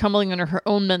already crumbling under her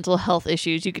own mental health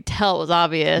issues. You could tell it was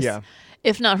obvious. Yeah.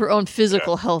 If not her own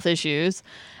physical health issues.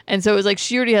 And so it was like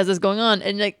she already has this going on,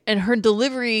 and her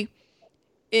delivery,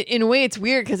 in a way, it's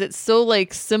weird because it's so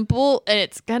like simple, and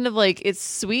it's kind of like it's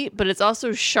sweet, but it's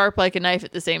also sharp like a knife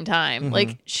at the same time. Mm-hmm.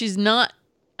 Like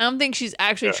I don't think she's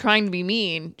actually trying to be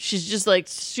mean. She's just like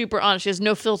super honest. She has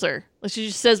no filter. Like she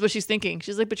just says what she's thinking.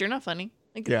 She's like, "But you're not funny."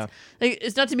 Like,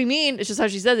 it's not to be mean. It's just how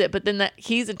she says it. But then that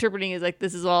he's interpreting is like,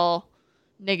 this is all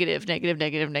negative.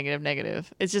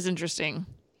 It's just interesting.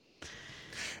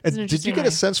 And did you get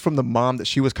a sense from the mom that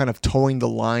she was kind of towing the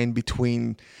line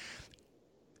between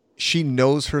she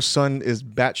knows her son is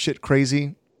batshit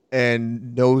crazy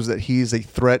and knows that he's a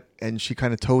threat, and she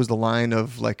kind of toes the line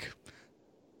of like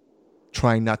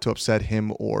trying not to upset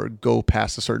him or go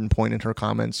past a certain point in her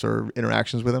comments or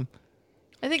interactions with him?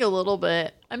 I think a little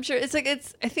bit. I'm sure I think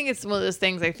it's one of those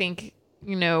things. I think,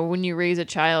 when you raise a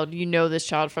child, this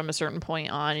child from a certain point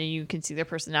on, and you can see their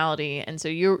personality. And so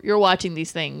you're watching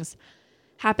these things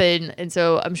happen. And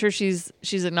so I'm sure she's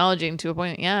acknowledging to a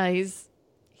point, he's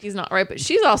not right, but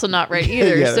she's also not right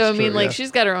either. Yeah, so I mean, true,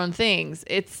 she's got her own things.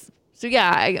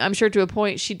 I'm sure to a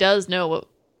point she does know what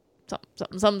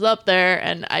something's up there,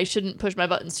 and I shouldn't push my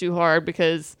buttons too hard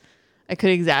because I could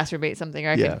exacerbate something,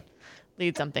 or I could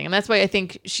lead something. And that's why I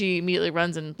think she immediately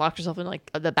runs and locks herself in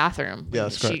like the bathroom. Yeah,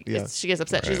 that's correct. She gets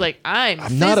upset. Right. She's like,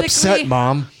 I'm not upset,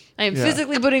 Mom. I am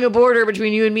physically putting a border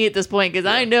between you and me at this point, because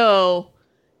I know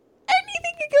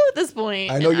anything could go at this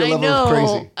point. I know your level of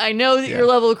crazy. I know that your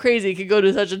level of crazy could go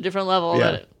to such a different level.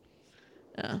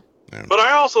 But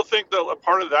I also think that a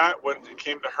part of that, when it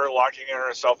came to her locking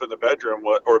herself in the bedroom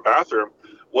or bathroom,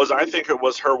 was I think it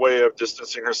was her way of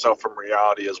distancing herself from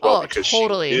reality as well, because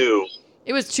totally. She knew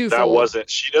it was twofold. That wasn't.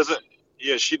 She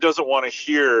doesn't want to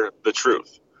hear the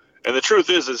truth, and the truth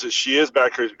is that she is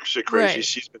batshit crazy. Right.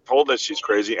 She's been told that she's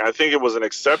crazy. And I think it was an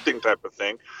accepting type of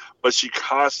thing, but she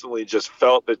constantly just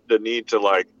felt the need to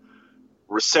like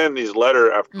resend these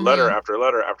letter after letter after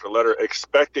letter after letter,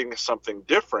 expecting something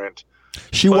different.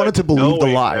 She wanted to believe the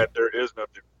lie. That there is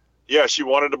nothing. Yeah, she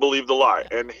wanted to believe the lie,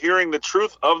 and hearing the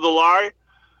truth of the lie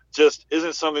just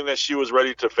isn't something that she was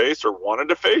ready to face or wanted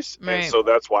to face. Right. And so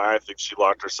that's why I think she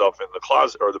locked herself in the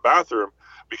closet or the bathroom,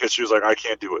 because she was like, I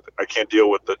can't deal with it. I can't deal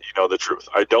with the truth.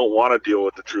 I don't want to deal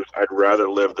with the truth. I'd rather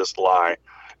live this lie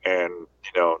and,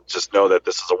 just know that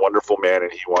this is a wonderful man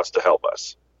and he wants to help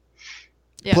us.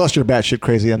 Yeah. Plus you're batshit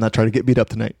crazy. I'm not trying to get beat up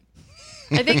tonight.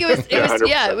 I think it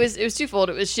was twofold.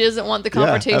 It was she doesn't want the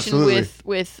confrontation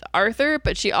with Arthur,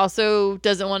 but she also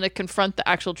doesn't want to confront the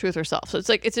actual truth herself. So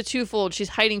it's a twofold. She's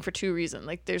hiding for two reasons.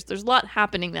 Like there's a lot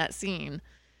happening in that scene.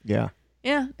 Yeah.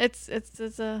 Yeah, it's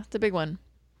a big one.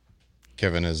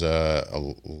 Kevin is a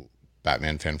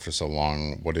Batman fan for so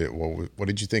long. What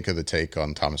did you think of the take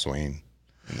on Thomas Wayne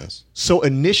in this? So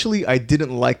initially, I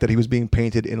didn't like that he was being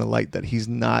painted in a light that he's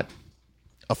not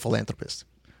a philanthropist.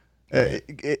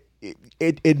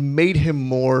 It made him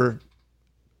more.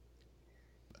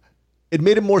 It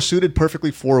made him more suited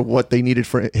perfectly for what they needed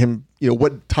for him.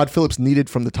 What Todd Phillips needed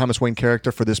from the Thomas Wayne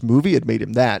character for this movie. It made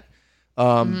him that.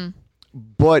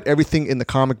 But everything in the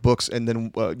comic books, and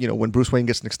then when Bruce Wayne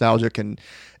gets nostalgic and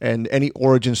any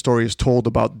origin story is told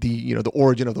about the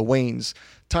origin of the Waynes,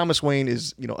 Thomas Wayne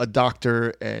is a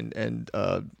doctor and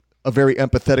a very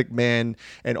empathetic man,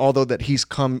 and although that he's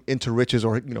come into riches,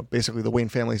 or basically the Wayne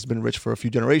family has been rich for a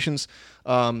few generations,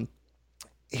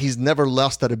 he's never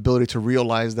lost that ability to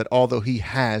realize that although he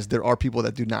has, there are people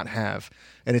that do not have,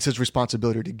 and it's his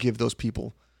responsibility to give those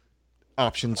people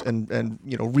options and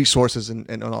resources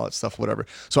and all that stuff, whatever.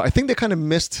 So I think they kind of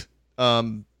missed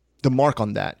the mark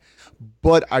on that,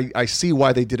 but I see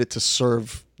why they did it to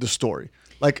serve the story.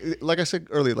 Like I said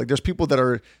earlier, like there's people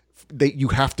that you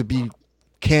have to be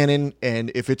canon,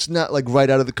 and if it's not like right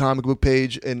out of the comic book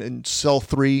page and Cell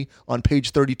 3 on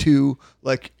page 32,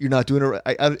 like you're not doing it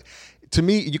right. To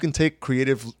me, you can take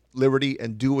creative liberty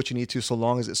and do what you need to so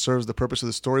long as it serves the purpose of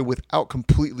the story without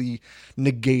completely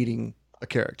negating a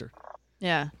character.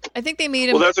 Yeah. I think they made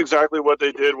him... Well, that's exactly what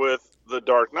they did with The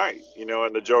Dark Knight,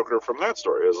 and the Joker from that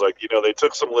story. Is like, they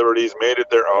took some liberties, made it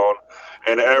their own,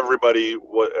 and everybody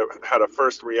had a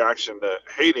first reaction to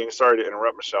hating. Sorry to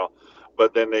interrupt, Michelle,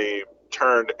 but then they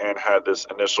turned and had this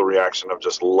initial reaction of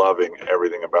just loving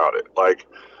everything about it. Like,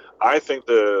 I think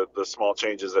the small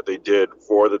changes that they did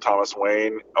for the Thomas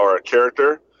Wayne or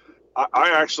character,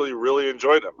 I actually really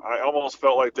enjoyed them. I almost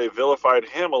felt like they vilified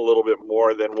him a little bit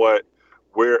more than what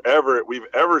we've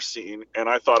ever seen, and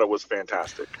I thought it was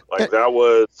fantastic. Like, that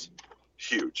was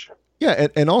huge. Yeah,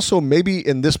 and also maybe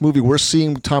in this movie we're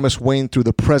seeing Thomas Wayne through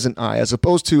the present eye, as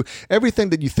opposed to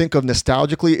everything that you think of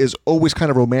nostalgically is always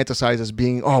kind of romanticized as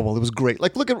being, oh well, it was great.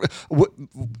 Like, look at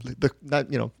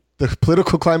the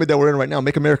political climate that we're in right now.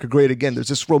 Make America Great Again. There's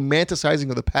this romanticizing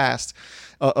of the past,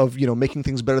 of making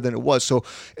things better than it was. So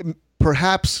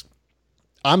perhaps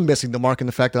I'm missing the mark in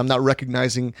the fact that I'm not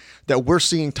recognizing that we're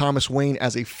seeing Thomas Wayne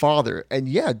as a father. And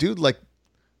yeah, dude, like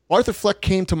Arthur Fleck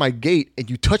came to my gate and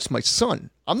you touched my son.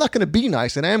 I'm not going to be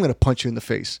nice, and I am going to punch you in the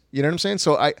face. You know what I'm saying?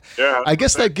 So I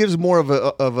guess that gives more of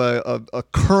a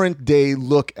current day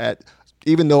look at,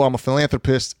 even though I'm a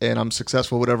philanthropist and I'm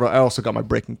successful, whatever, I also got my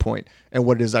breaking point and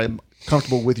what it is I'm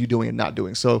comfortable with you doing and not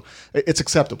doing. So it's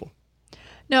acceptable.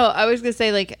 No, I was going to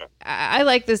say, like, I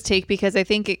like this take because I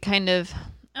think it kind of,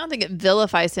 I don't think it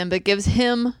vilifies him, but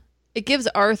it gives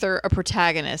Arthur a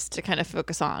protagonist to kind of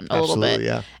focus on a little bit.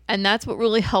 Yeah. And that's what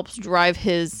really helps drive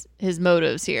his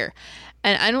motives here.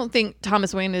 And I don't think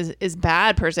Thomas Wayne is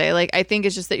bad per se. Like, I think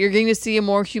it's just that you're getting to see a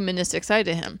more humanistic side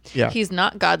to him. Yeah. He's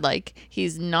not godlike.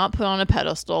 He's not put on a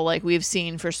pedestal like we've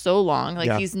seen for so long.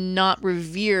 Like, he's not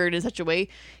revered in such a way.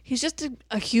 He's just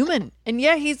a human. And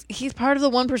yeah, he's part of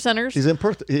the 1%ers. He's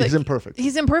imperfect.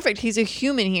 He's imperfect. He's a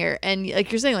human here. And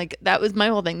like you're saying, like, that was my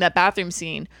whole thing. That bathroom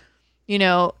scene,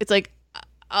 it's like,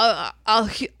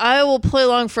 I will play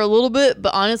along for a little bit,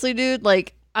 but honestly, dude,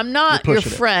 like, I'm not your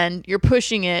friend. You're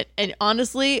pushing it. And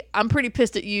honestly, I'm pretty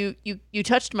pissed at you. You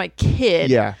touched my kid.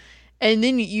 Yeah. And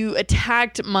then you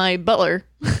attacked my butler.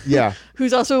 Yeah.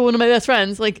 Who's also one of my best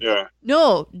friends. Like,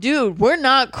 no, dude, we're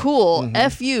not cool. Mm-hmm.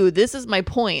 F you. This is my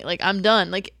point. Like, I'm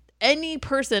done. Like, any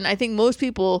person, I think most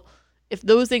people, if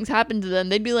those things happen to them,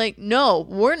 they'd be like, no,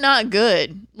 we're not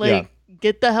good. Like,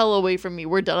 get the hell away from me.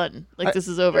 We're done. Like, this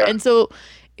is over. Yeah. And so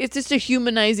it's just a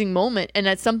humanizing moment, and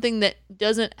that's something that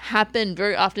doesn't happen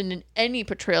very often in any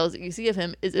portrayals that you see of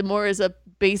him. Is it more as a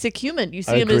basic human? You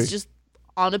see him as just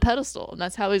on a pedestal, and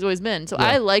that's how he's always been. So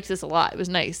I liked this a lot. It was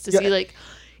nice to see, like,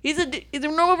 he's a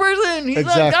normal person. He's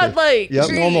not godlike. He's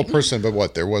a normal person, but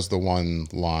what? There was the one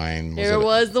line.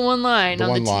 Was the one line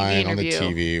on the TV on the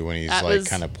TV when he's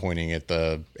kind of pointing at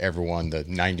everyone, the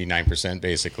 99%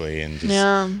 basically, and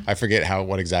just, I forget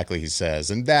what exactly he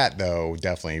says. And that though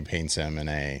definitely paints him in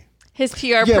a. His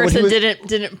PR person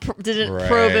didn't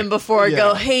probe him before.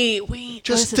 Go, hey, wait,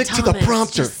 just stick to the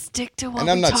prompter. Just stick to what.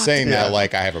 And I'm not saying that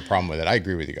like I have a problem with it. I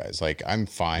agree with you guys. Like, I'm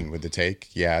fine with the take.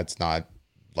 Yeah, it's not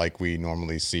like we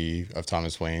normally see of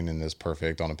Thomas Wayne in this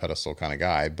perfect on a pedestal kind of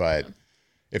guy. But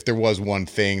if there was one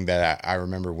thing that I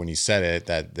remember when he said it,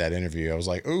 that interview, I was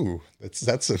like, ooh,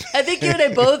 that's a... I think you and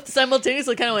I both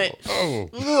simultaneously kind of went, oh,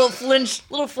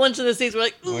 little flinch in the seats. We're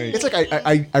like, ooh. It's like,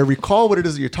 I recall what it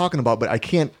is that you're talking about, but I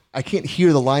can't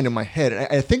hear the line in my head. And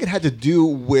I think it had to do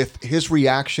with his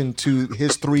reaction to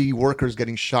his 3 workers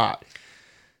getting shot.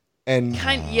 And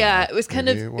it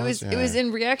was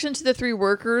in reaction to the 3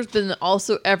 workers, but then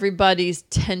also everybody's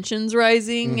tensions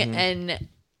rising. Mm-hmm. And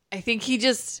I think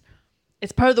it's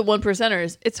part of the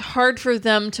 1%ers. It's hard for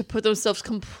them to put themselves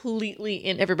completely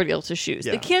in everybody else's shoes.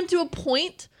 They can't do a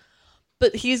point,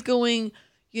 but he's going,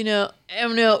 I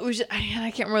don't know. It was just,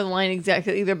 I can't remember the line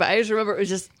exactly either, but I just remember it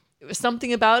was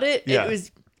something about it. Yeah.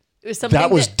 It was something that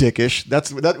was dickish.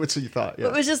 That's what you thought. Yeah.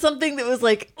 It was just something that was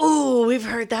like, oh, we've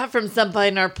heard that from somebody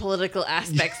in our political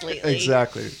aspects lately.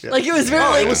 Exactly. Yeah. Like, it was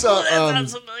very that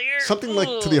sounds familiar. Something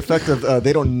like to the effect of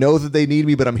they don't know that they need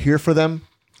me, but I'm here for them.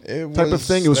 Type of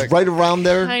thing. It was right around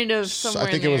there. Kind of somewhere.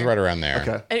 I think it was right around there.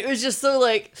 Okay. And it was just so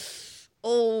like,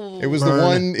 Oh, it was the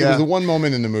one. It was the one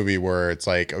moment in the movie where it's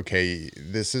like, okay,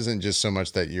 this isn't just so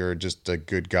much that you're just a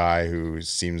good guy who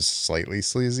seems slightly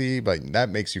sleazy, but that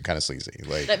makes you kind of sleazy.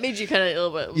 Like that made you kind of a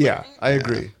little bit. Yeah, I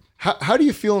agree. How do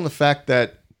you feel in the fact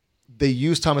that they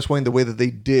used Thomas Wayne the way that they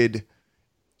did?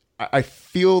 I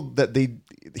feel that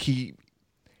he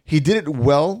did it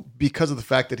well because of the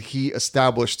fact that he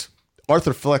established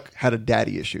Arthur Fleck had a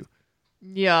daddy issue.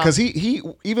 Yeah, because he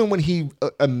even when he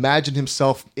imagined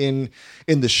himself in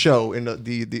the show, in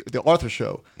the Arthur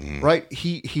show, right?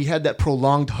 He had that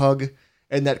prolonged hug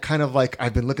and that kind of like,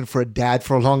 I've been looking for a dad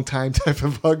for a long time type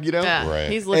of hug, you know? Yeah,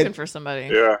 right. He's looking for somebody.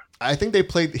 Yeah, I think he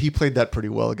played that pretty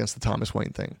well against the Thomas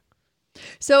Wayne thing.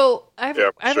 So I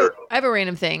have a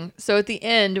random thing. So at the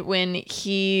end, when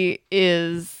he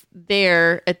is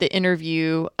there at the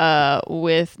interview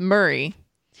with Murray,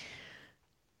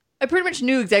 I pretty much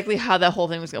knew exactly how that whole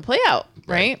thing was going to play out,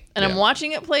 right? And I'm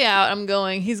watching it play out. I'm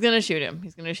going, he's going to shoot him.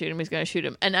 He's going to shoot him. He's going to shoot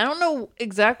him. And I don't know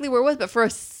exactly where it was, but for a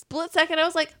split second, I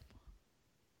was like,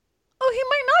 oh, he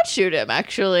might not shoot him,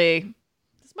 actually.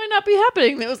 This might not be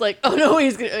happening. And it was like, oh, no,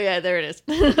 he's going to, oh, yeah, there it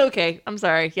is. Okay, I'm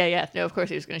sorry. Yeah. No, of course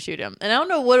he was going to shoot him. And I don't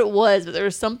know what it was, but there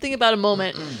was something about a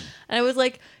moment. And I was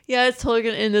like, yeah, it's totally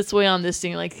going to end this way on this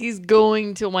scene. Like, he's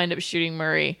going to wind up shooting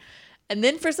Murray. And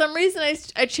then for some reason,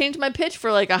 I changed my pitch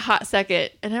for like a hot second.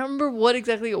 And I don't remember what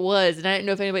exactly it was. And I didn't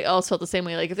know if anybody else felt the same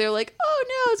way. Like if they were like, oh,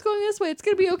 no, it's going this way. It's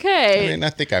going to be okay. I mean, I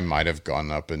think I might have gone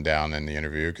up and down in the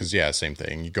interview because, yeah, same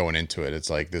thing. You going into it, it's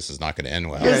like, this is not going to end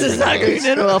well. This is not going to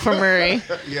end well for Murray.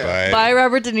 Yeah. Bye,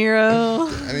 Robert De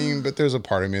Niro. I mean, but there's a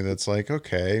part of me that's like,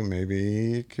 okay,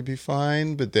 maybe it could be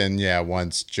fine. But then, yeah,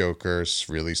 once Joker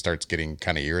really starts getting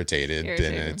kind of irritated,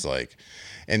 then it's like...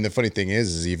 And the funny thing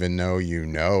is even though you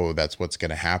know that's what's going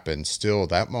to happen, still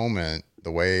that moment,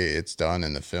 the way it's done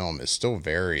in the film is still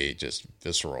very just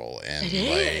visceral. And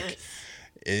like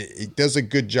it does a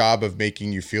good job of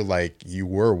making you feel like you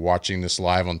were watching this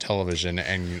live on television.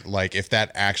 And like if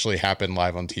that actually happened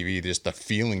live on TV, just the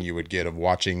feeling you would get of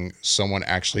watching someone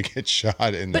actually get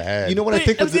shot in the head. You know what I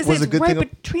think was a good right thing?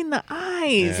 Between the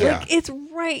eyes. Yeah. Like it's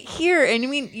right here. And I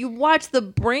mean, you watch the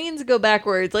brains go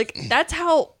backwards. Like that's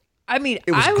how... I mean,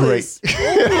 it was great.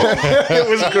 It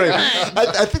was great.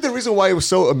 I think the reason why it was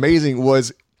so amazing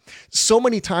was so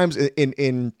many times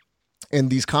in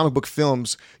these comic book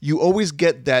films, you always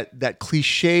get that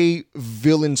cliche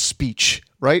villain speech,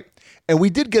 right? And we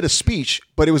did get a speech,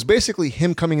 but it was basically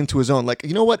him coming into his own. Like,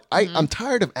 you know what? I'm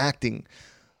tired of acting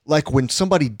like when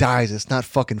somebody dies, it's not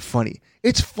fucking funny.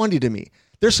 It's funny to me.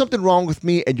 There's something wrong with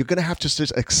me, and you're going to have to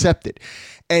just accept it.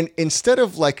 And instead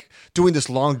of like doing this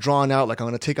long drawn out, like I'm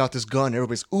going to take out this gun,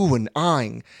 everybody's ooh and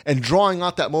eyeing and drawing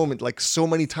out that moment like so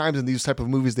many times in these type of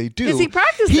movies they do. Because he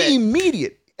practiced it.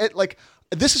 Immediate. Like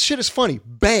this shit is funny.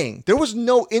 Bang. There was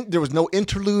no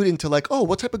interlude into like, oh,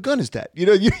 what type of gun is that? You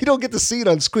know, you don't get to see it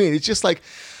on screen. It's just like,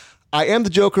 I am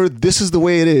the Joker. This is the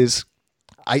way it is.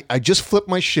 I just flipped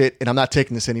my shit and I'm not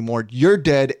taking this anymore. You're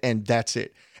dead and that's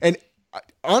it. And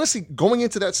honestly, going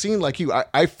into that scene like you,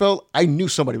 I felt I knew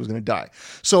somebody was going to die.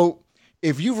 So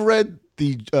if you've read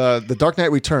the Dark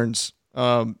Knight Returns,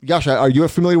 Yasha, are you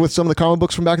familiar with some of the comic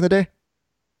books from back in the day?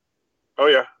 Oh,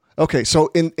 yeah. Okay, so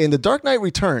in the Dark Knight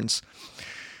Returns,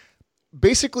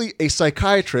 basically a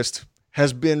psychiatrist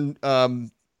has been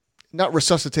not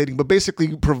resuscitating, but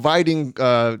basically providing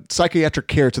psychiatric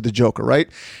care to the Joker, right?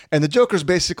 And the Joker's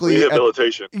basically...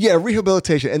 Rehabilitation.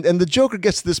 Rehabilitation. And the Joker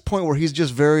gets to this point where he's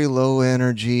just very low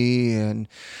energy and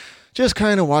just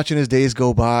kind of watching his days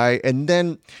go by. And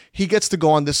then he gets to go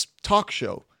on this talk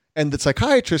show. And the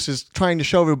psychiatrist is trying to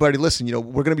show everybody, listen, you know,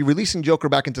 we're going to be releasing Joker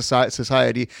back into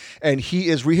society, and he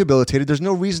is rehabilitated. There's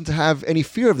no reason to have any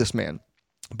fear of this man.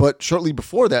 But shortly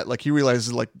before that, like, he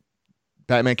realizes, like,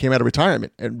 Batman came out of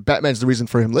retirement, and Batman's the reason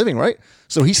for him living, right?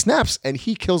 So he snaps, and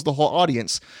he kills the whole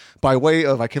audience by way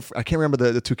of, I can't remember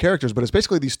the two characters, but it's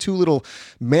basically these two little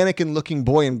mannequin-looking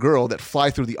boy and girl that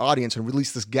fly through the audience and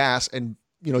release this gas, and,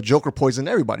 you know, Joker poisoned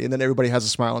everybody, and then everybody has a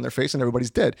smile on their face, and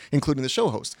everybody's dead, including the show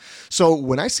host. So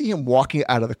when I see him walking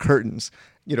out of the curtains,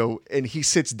 you know, and he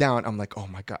sits down, I'm like, oh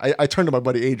my God. I turned to my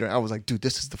buddy Adrian, I was like, dude,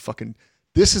 this is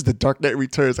the Dark Knight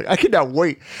Returns. Like, I cannot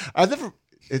wait.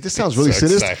 This sounds really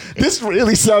sinister. This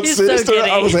really sounds sinister.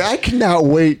 I was like, I cannot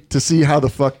wait to see how the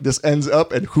fuck this ends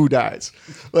up and who dies.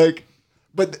 Like,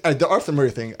 but the Arthur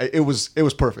Murray thing, it was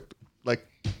perfect. Like,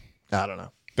 I don't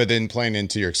know. But then playing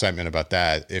into your excitement about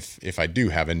that, if I do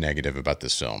have a negative about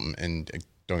this film, and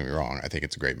don't get me wrong, I think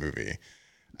it's a great movie.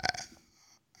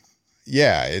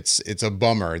 Yeah, it's a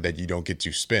bummer that you don't get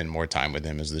to spend more time with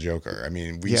him as the Joker. I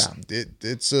mean,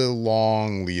 it's a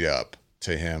long lead up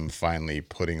to him finally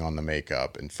putting on the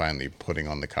makeup and finally putting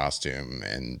on the costume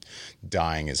and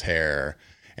dyeing his hair.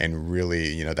 And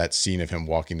really, you know, that scene of him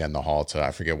walking down the hall to,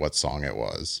 I forget what song it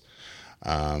was.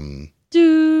 Do,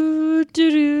 do,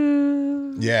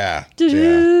 do. Yeah. Do,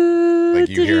 yeah. Like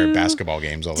you do, hear do. at basketball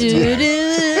games all the Do, time.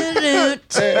 do, do,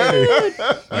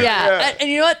 do. Yeah. And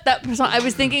you know what? That song, I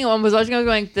was thinking when I was watching, I was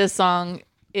going, this song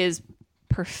is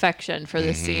perfection for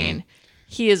this scene.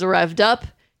 He is revved up.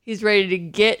 He's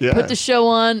ready to put the show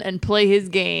on and play his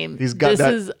game. He's got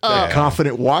that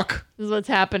confident walk. This is what's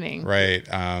happening. Right.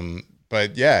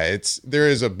 But yeah, there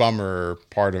is a bummer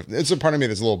part of it's a part of me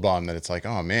that's a little bummed that it's like,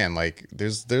 oh man, like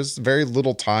there's very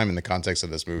little time in the context of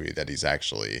this movie that he's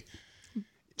actually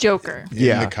Joker.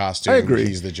 In the costume. I agree.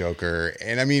 He's the Joker.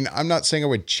 And I mean, I'm not saying I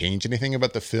would change anything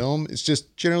about the film. It's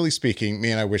just generally speaking,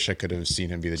 man, I wish I could have seen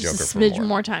him be the Joker Just a for smidge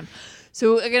more time.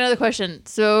 So I got another question.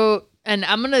 So, and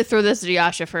I'm going to throw this to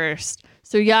Yasha first.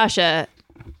 So Yasha,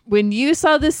 when you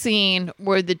saw the scene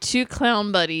where the two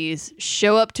clown buddies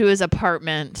show up to his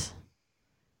apartment,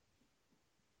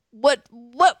 what's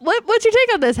your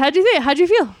take on this? How'd you think? How'd you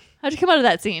feel? How'd you come out of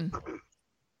that scene?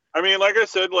 I mean, like I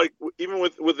said, like even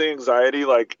with the anxiety,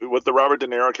 like with the Robert De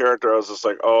Niro character, I was just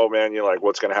like, oh man, you're like,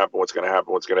 what's gonna happen? What's gonna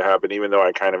happen? What's gonna happen? Even though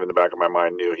I kind of in the back of my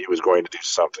mind knew he was going to do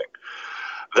something.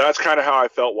 That's kind of how I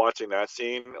felt watching that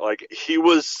scene. Like he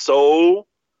was so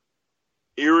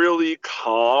eerily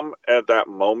calm at that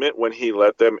moment when he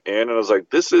let them in, and I was like,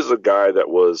 this is a guy that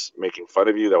was making fun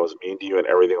of you, that was mean to you, and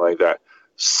everything like that.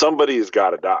 Somebody's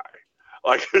got to die.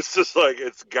 Like, it's just like,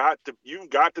 you've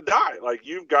got to die. Like,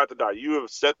 you've got to die. You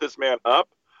have set this man up.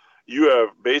 You have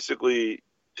basically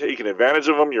taken advantage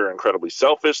of him. You're incredibly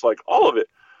selfish, like all of it.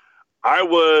 I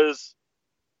was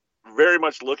very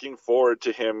much looking forward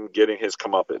to him getting his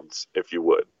comeuppance, if you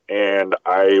would. And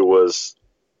I was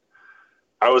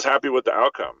happy with the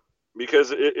outcome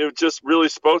because it just really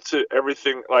spoke to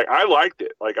everything. Like, I liked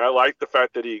it. Like, I liked the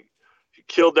fact that he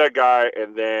killed that guy,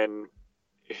 and then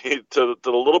to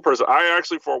the little person, I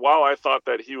actually, for a while, I thought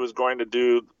that he was going to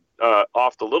do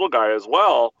off the little guy as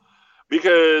well,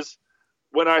 because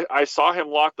when I saw him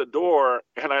lock the door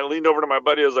and I leaned over to my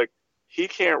buddy, I was like, he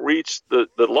can't reach the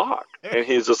lock. And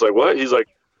he's just like, what? He's like,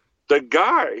 the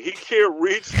guy, he can't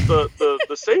reach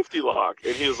the safety lock.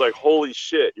 And he was like, holy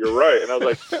shit, you're right. And I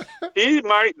was like, he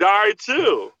might die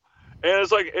too. And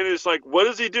it's like, what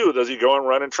does he do? Does he go and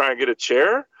run and try and get a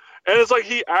chair? And it's like,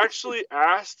 he actually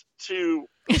asked to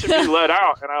be let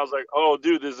out. And I was like, oh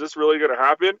dude, is this really going to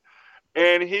happen?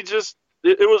 And he just,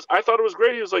 I thought it was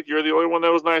great. He was like, you're the only one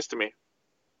that was nice to me.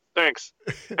 Thanks.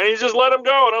 And he just let him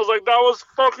go. And I was like, that was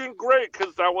fucking great.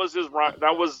 Cause that was his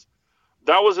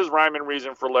rhyme and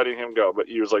reason for letting him go. But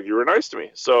he was like, you were nice to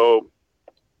me. So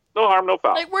no harm, no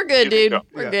foul. Like, we're good, dude.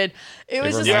 We're good. It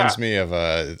reminds me of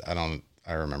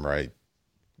I remember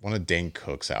one of Dane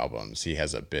Cook's albums, he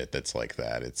has a bit that's like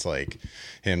that. It's like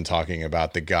him talking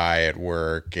about the guy at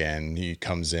work, and he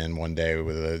comes in one day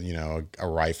with a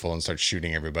rifle and starts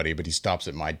shooting everybody, but he stops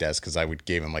at my desk because I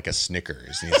gave him like a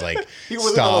Snickers, and he's like, he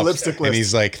wasn't on the lipstick list. And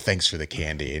he's like, thanks for the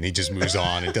candy, and he just moves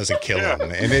on. It doesn't kill him.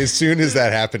 And as soon as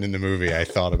that happened in the movie, I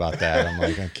thought about that. I'm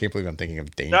like, I can't believe I'm thinking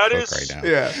of Dane Cook right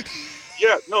now.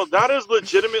 Yeah, no, that is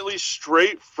legitimately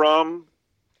straight from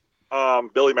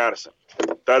Billy Madison.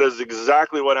 That is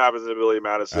exactly what happens to Billy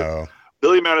Madison. Oh.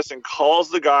 Billy Madison calls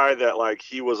the guy that like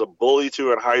he was a bully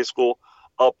to in high school,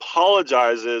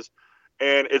 apologizes,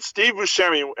 and it's Steve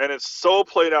Buscemi, and it's so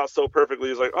played out so perfectly.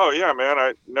 He's like, oh yeah, man,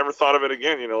 I never thought of it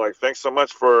again. Like, thanks so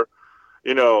much for,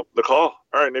 the call.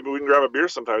 All right, maybe we can grab a beer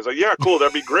sometime. He's like, yeah, cool,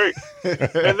 that'd be great.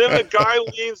 And then the guy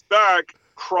leans back,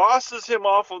 crosses him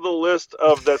off of the list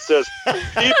that says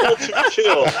people to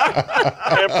kill,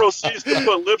 and proceeds to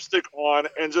put lipstick on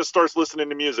and just starts listening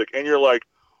to music. And you're like,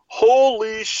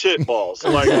 holy shit balls.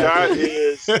 Like, that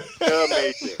is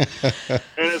amazing. And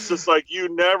it's just like,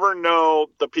 you never know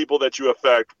the people that you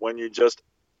affect when you just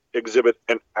exhibit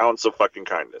an ounce of fucking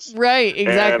kindness. Right,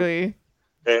 exactly.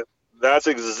 And that's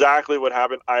exactly what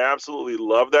happened. I absolutely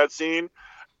love that scene.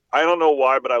 I don't know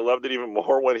why, but I loved it even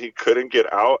more when he couldn't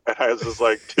get out. And I was just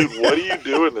like, dude, what do you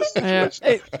do in this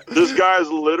situation? This guy's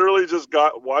literally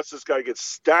watched this guy get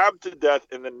stabbed to death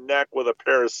in the neck with a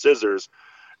pair of scissors.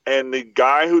 And the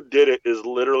guy who did it is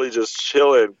literally just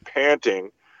chilling, panting.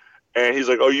 And he's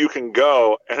like, oh, you can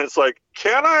go. And it's like,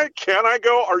 can I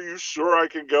go? Are you sure I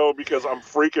can go? Because I'm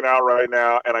freaking out right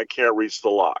now and I can't reach the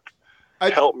lock.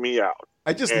 Help me out.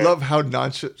 I just love how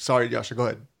nonchalant. Sorry, Yasha, go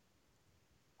ahead.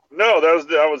 No,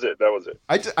 that was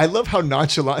it. I love how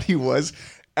nonchalant he was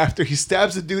after he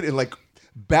stabs the dude and like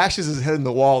bashes his head in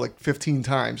the wall like 15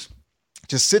 times.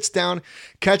 just sits down,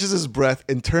 catches his breath,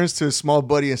 and turns to his small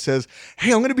buddy and says,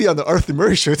 "Hey, I'm going to be on the Arthur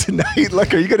Murray show tonight.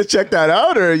 Like, are you going to check that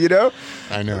out?" Or, you know?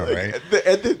 I know, right?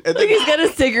 And then he's got a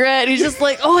cigarette. And he's just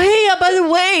like, "Oh, hey, by the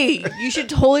way, you should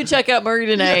totally check out Murray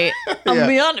tonight. I'm going to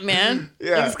be on it, man.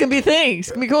 Yeah. Like, it's going to be a thing. It's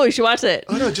going to be cool. You should watch it."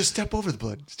 "Oh, no, just step over the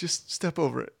blood. Just step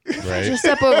over it." Right. Just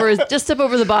step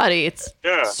over the body. It's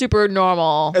super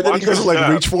normal. And then he goes to, like,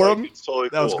 reach for him. Totally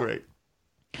that was great.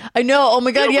 I know. Oh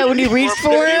my god, yeah, when he reached for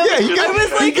him, I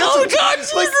was like, "Oh god,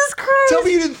 Jesus Christ." Tell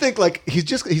me you didn't think like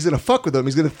he's gonna fuck with him.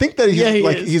 He's gonna think that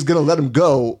he's gonna let him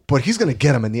go, but he's gonna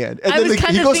get him in the end. And then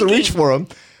he goes to reach for him.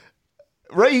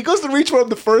 Right? He goes to reach for him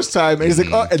the first time, and he's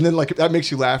like, "Oh," and then like that makes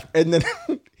you laugh. And then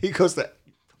he goes to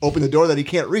open the door that he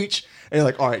can't reach, and you're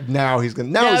like, "All right, now he's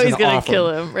gonna kill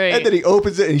him." Right? And then he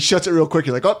opens it and he shuts it real quick.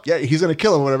 You're like, "Oh yeah, he's gonna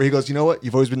kill him." Whatever. He goes, "You know what?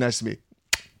 You've always been nice to me."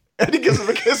 And he gives him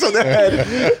a kiss on the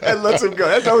head and lets him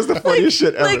go. That was the funniest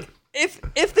shit ever. Like,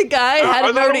 if the guy had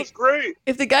already, great.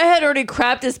 If the guy had already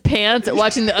crapped his pants at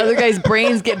watching the other guy's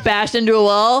brains get bashed into a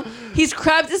wall, he's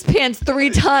crapped his pants 3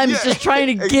 times just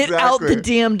trying to get out the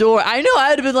damn door. I know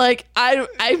I'd have been like, I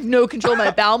have no control of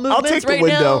my bowel movements right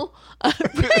now.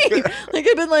 Right. Like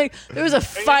I've been like, there was a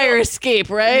fire escape,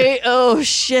 right? Oh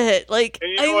shit! Like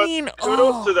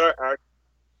kudos to that actor.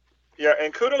 Yeah,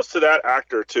 and kudos to that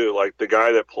actor too, like the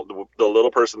guy that the little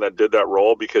person that did that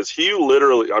role, because he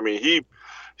literally, I mean,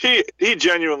 he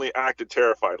genuinely acted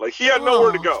terrified. Like he had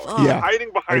nowhere to go. He's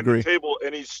hiding behind the table,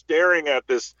 and he's staring at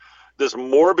this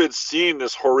morbid scene,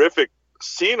 this horrific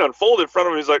scene unfold in front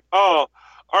of him. He's like, "Oh,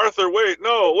 Arthur, wait,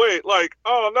 like,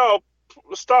 oh no,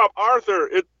 stop, Arthur!"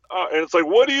 And it's like,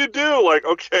 what do you do? Like,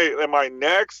 okay, am I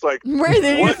next? Like, right,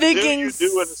 then what do you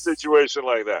do in a situation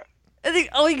like that? I think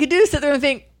all you could do is sit there and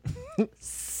think,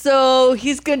 so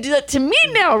he's gonna do that to me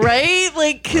now, right?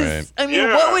 Like, because I mean,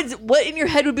 what in your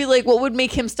head would be like? What would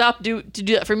make him stop to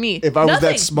do that for me? If I was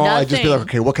that small, I'd just be like,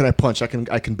 okay, what can I punch? I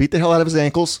can beat the hell out of his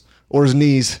ankles or his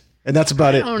knees, and that's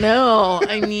about it. I don't know.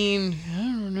 I mean, I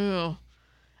don't know.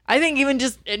 I think even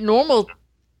just a normal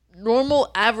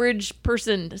average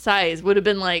person size would have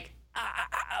been like,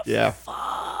 fuck. Yeah.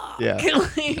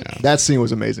 That scene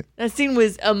was amazing. That scene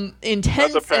was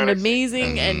intense and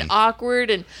amazing and awkward,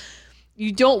 and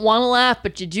you don't want to laugh,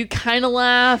 but you do kind of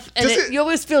laugh, and you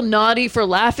always feel naughty for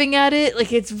laughing at it.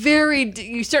 Like it's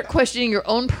you start questioning your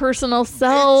own personal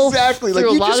self. Exactly. Like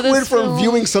you just went from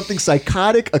viewing something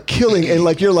psychotic, a killing, and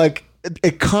like you're like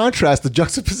a contrast, the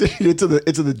juxtaposition into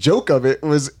the joke of it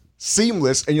was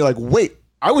seamless, and you're like, wait.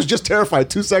 I was just terrified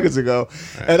 2 seconds ago,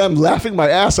 and I'm laughing my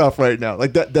ass off right now.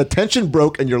 Like the tension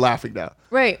broke, and you're laughing now.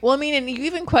 Right. Well, I mean, and you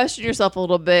even question yourself a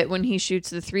little bit when he shoots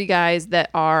the 3 guys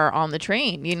that are on the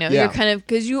train. You know, you're kind of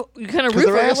because you kind of root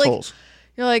for it.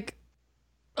 You're like,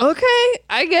 okay,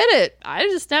 I get it. I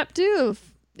just snapped too.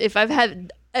 If I've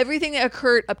had everything that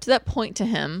occurred up to that point to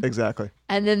him, exactly,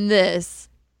 and then this,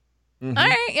 all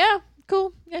right, yeah,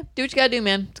 cool, yeah, do what you gotta do,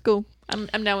 man. It's cool. I'm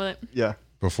down with it. Yeah.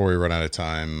 Before we run out of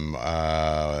time,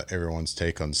 everyone's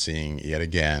take on seeing yet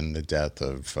again the death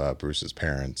of Bruce's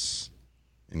parents.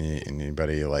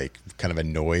 Anybody like kind of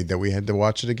annoyed that we had to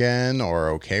watch it again, or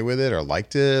okay with it, or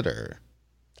liked it, or?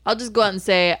 I'll just go out and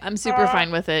say I'm super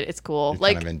fine with it. It's cool.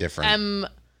 You're kind of indifferent.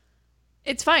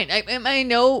 It's fine. I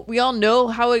know we all know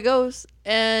how it goes,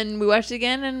 and we watched it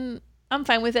again, and I'm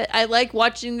fine with it. I like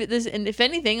watching this, and if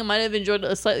anything, I might have enjoyed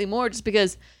it slightly more just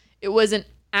because it wasn't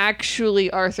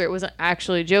actually Arthur, it wasn't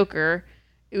actually Joker,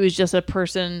 it was just a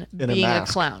person being a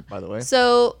clown, by the way.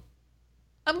 So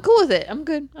I'm cool with it. I'm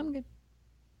good.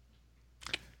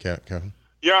 Kevin?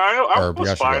 Yeah, I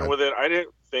was fine with it. I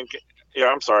didn't think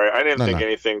I'm sorry, I didn't think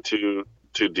anything too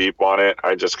deep on it.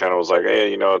 I just kind of was like, hey,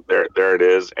 you know, there it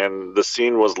is. And the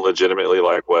scene was legitimately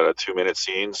like a 2-minute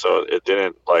scene, so it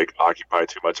didn't like occupy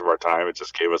too much of our time. It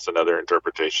just gave us another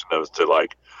interpretation as to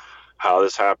like how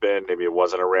this happened. Maybe it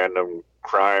wasn't a random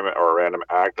crime or a random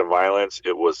act of violence.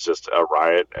 It was just a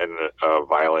riot and a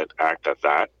violent act at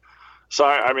that. So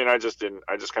I mean, I just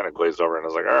kind of glazed over and I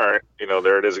was like, all right, you know,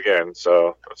 there it is again.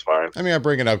 So it's fine. I mean, I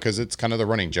bring it up because it's kind of the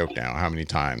running joke now. How many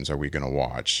times are we going to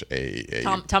watch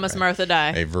Thomas and Martha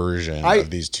die? A version of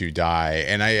these two die?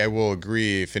 And I will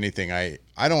agree. If anything, I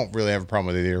don't really have a problem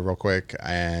with it either, real quick.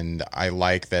 And I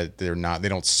like that they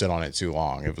don't sit on it too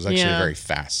long. It was actually a very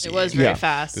fast scene. It was very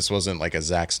fast. This wasn't like a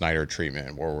Zack Snyder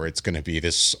treatment where it's going to be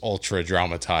this ultra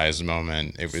dramatized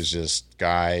moment. It was just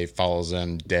guy follows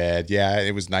him dead. Yeah,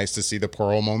 it was nice to see the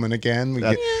Pearl moment again.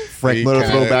 Frank Miller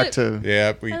throwback to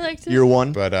year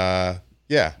one. But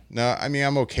no, I mean,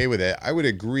 I'm okay with it. I would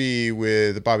agree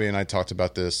with Bobby, and I talked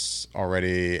about this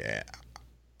already.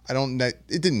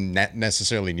 It didn't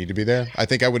necessarily need to be there. I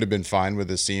think I would have been fine with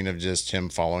the scene of just him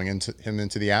following him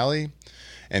into the alley.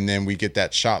 And then we get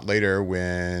that shot later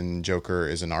when Joker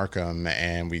is in Arkham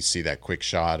and we see that quick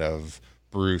shot of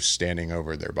Bruce standing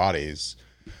over their bodies.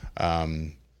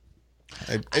 In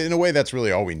a way, that's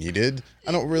really all we needed.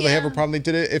 I don't really have a problem they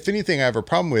did it. If anything, I have a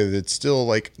problem with it. It's still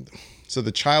like, so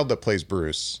the child that plays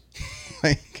Bruce,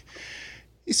 like,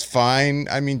 he's fine.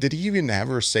 I mean, did he even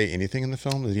ever say anything in the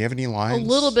film? Did he have any lines? A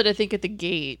little bit, I think, at the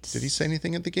gate. Did he say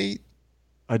anything at the gate?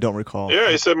 I don't recall.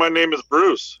 Yeah, he said, "My name is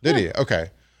Bruce." Did he? Okay.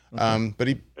 But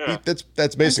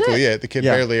that's basically it. The kid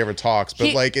barely ever talks.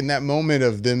 But like in that moment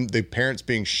of the parents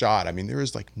being shot, I mean, there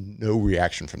was like no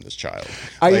reaction from this child.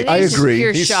 I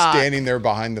agree. He's shock. standing there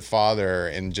behind the father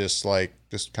and just kind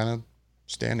of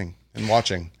standing and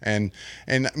watching. And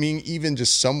I mean, even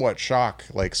just somewhat shock,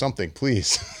 like something,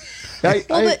 please. No,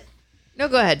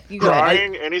 go ahead. You go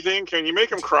Crying, ahead. anything? Can you make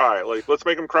him cry? Like, let's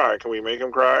make him cry. Can we make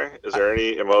him cry? Is there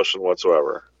any emotion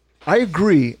whatsoever? I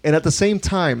agree. And at the same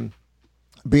time,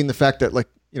 being the fact that, like,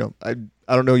 you know, I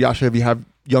don't know, Yasha, if you have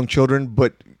young children,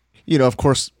 but, you know, of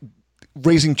course,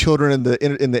 raising children in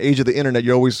the age of the internet,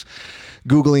 you're always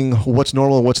Googling what's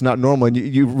normal and what's not normal. And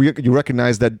you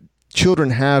recognize that children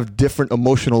have different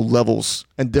emotional levels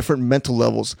and different mental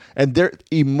levels, and they're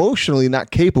emotionally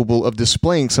not capable of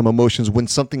displaying some emotions when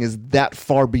something is that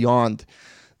far beyond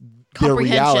their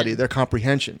reality, their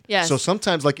comprehension. Yes. So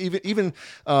sometimes, like, even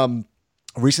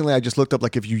recently I just looked up,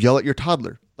 like, if you yell at your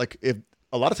toddler, like, if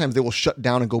a lot of times they will shut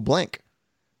down and go blank.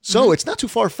 So it's not too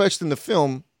far-fetched in the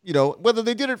film, you know, whether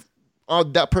they did it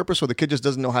on that purpose or the kid just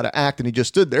doesn't know how to act and he just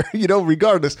stood there, you know,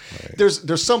 regardless. Right.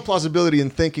 There's some plausibility in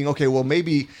thinking, okay, well,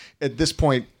 maybe at this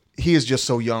point he is just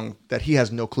so young that he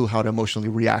has no clue how to emotionally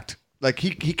react. Like,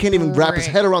 he can't even wrap his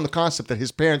head around the concept that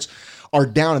his parents are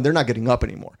down and they're not getting up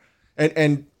anymore.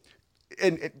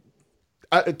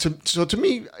 So to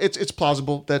me, it's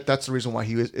plausible that that's the reason why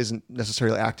he isn't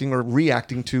necessarily acting or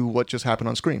reacting to what just happened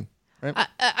on screen. Right?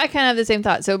 I kind of have the same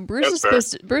thought. So Bruce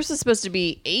is supposed to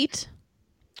be 8.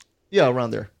 Yeah,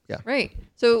 around there. Yeah. Right.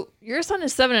 So your son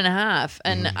is 7.5,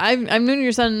 and I've known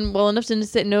your son well enough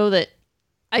to know that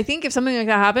I think if something like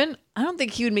that happened, I don't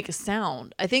think he would make a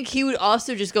sound. I think he would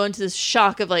also just go into this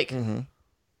shock of like,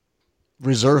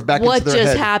 reserve back what into their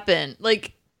just head. happened.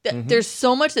 Like, there's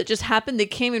so much that just happened. They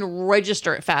can't even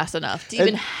register it fast enough to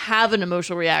even have an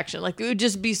emotional reaction. Like, it would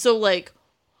just be so like.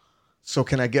 So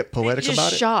can I get poetic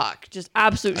about it? Shock, just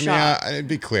absolute shock. I'd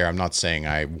be clear. I'm not saying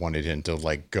I wanted him to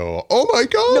like go, oh my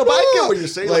God. No, but I get what you're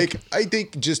saying. Like, I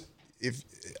think just if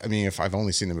I've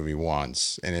only seen the movie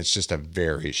once and it's just a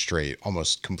very straight,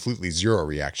 almost completely zero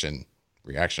reaction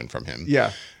from him.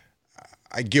 Yeah.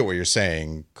 I get what you're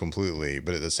saying completely,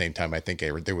 but at the same time, I think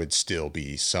there would still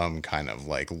be some kind of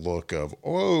like look of,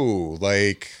 oh,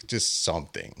 like just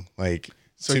something like.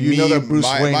 So to you me, know that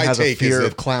Bruce Wayne has a fear that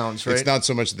of clowns, right? It's not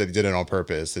so much that he did it on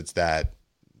purpose. It's that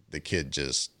the kid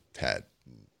just had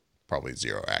probably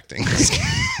zero acting.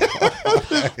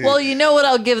 Well, you know what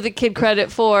I'll give the kid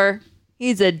credit for?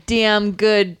 He's a damn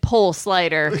good pole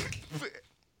slider.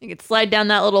 You could slide down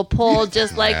that little pole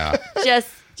just like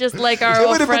just like our old friend.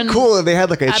 It would have been cool if they had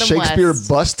like a Adam Shakespeare West.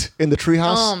 bust in the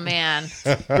treehouse. Oh man,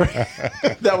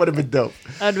 that would have been dope.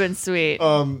 That would have been sweet.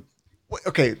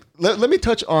 Okay, let me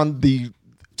touch on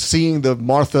seeing the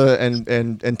Martha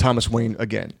and Thomas Wayne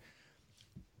again.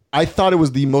 I thought it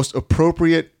was the most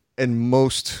appropriate and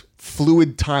most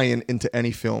fluid tie-in into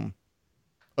any film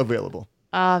available.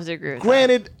 I have to agree with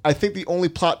Granted, I think the only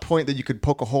plot point that you could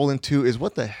poke a hole into is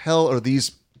what the hell are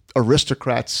these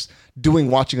aristocrats doing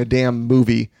watching a damn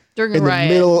movie During in the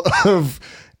middle of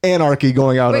anarchy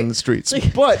going out on the streets.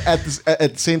 But at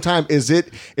the same time, is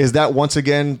that once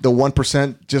again the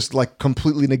 1% just like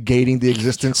completely negating the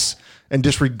existence and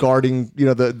disregarding, you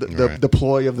know, the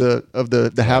ploy of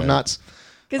the have-nots?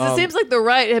 Because it seems like the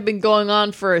riot had been going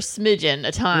on for a smidgen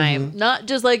a time, not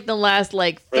just like the last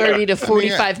like 30 to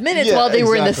 45 minutes while they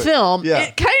were in the film. Yeah.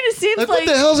 It kind of seems like what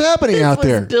the hell's happening out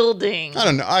there? Building. I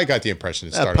don't know. I got the impression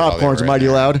it started. That popcorn's mighty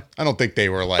loud. I don't think they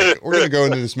were like, we're going to go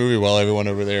into this movie while everyone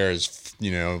over there is,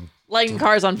 you know, lighting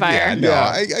cars on fire. Yeah, no,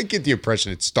 I get the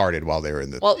impression it started while they were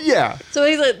in the. Well, yeah. So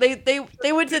he's like, they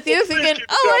went to the theater thinking,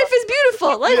 oh, life is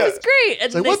beautiful, life is great, and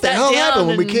it's like, what the hell happened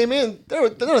when we came in?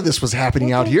 None of this was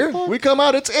happening out here. We come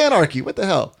out, it's anarchy. What the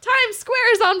hell? Times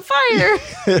Square is on fire.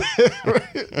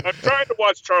 I'm trying to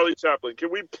watch Charlie Chaplin.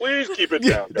 Can we please keep it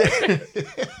down,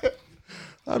 guys?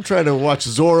 I'm trying to watch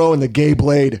Zorro and the Gay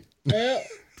Blade.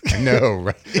 I know,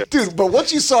 right? Dude, but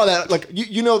once you saw that, like,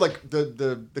 you know, like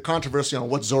the controversy on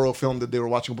what Zorro film that they were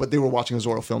watching, but they were watching a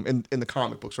Zorro film in the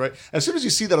comic books, right? As soon as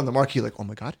you see that on the marquee, you're like, oh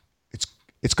my God,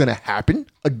 it's going to happen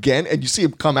again, and you see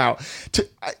him come out.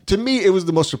 To me, it was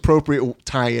the most appropriate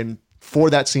tie-in for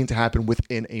that scene to happen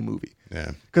within a movie.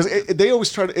 Yeah, because they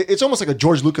always try to. It's almost like a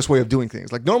George Lucas way of doing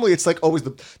things. Like normally, it's like always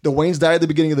the Waynes die at the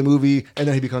beginning of the movie, and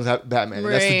then he becomes Batman.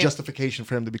 And that's the justification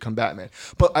for him to become Batman.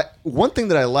 But one thing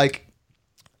that I like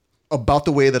about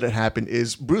the way that it happened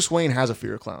is Bruce Wayne has a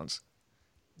fear of clowns.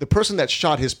 The person that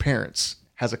shot his parents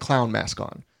has a clown mask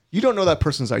on. You don't know that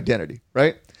person's identity,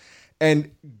 right?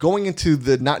 And going into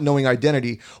the not knowing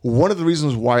identity, one of the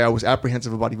reasons why I was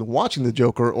apprehensive about even watching the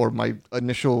Joker, or my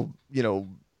initial,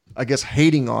 I guess,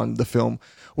 hating on the film,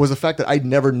 was the fact that I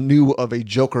never knew of a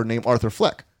Joker named Arthur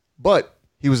Fleck. But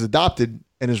he was adopted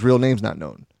and his real name's not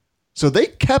known. So they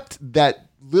kept that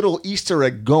little Easter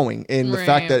egg going in the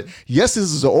fact that, yes, this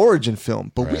is an origin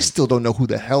film, but we still don't know who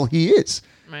the hell he is.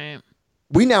 Right.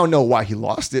 We now know why he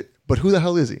lost it, but who the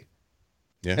hell is he?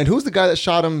 Yeah. And who's the guy that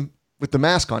shot him with the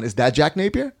mask on? Is that Jack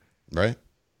Napier? Right.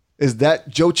 Is that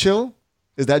Joe Chill?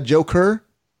 Is that Joe Kerr?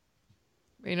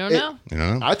 We don't know.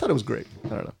 I thought it was great. I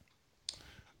don't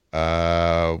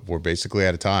know. We're basically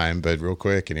out of time, but real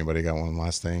quick, anybody got one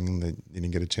last thing that you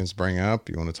didn't get a chance to bring up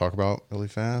you want to talk about really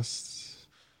fast?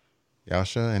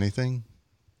 Yasha, anything?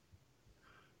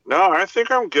 No, I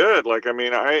think I'm good.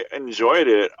 I enjoyed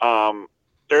it.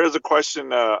 There is a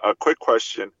question, a quick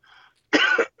question,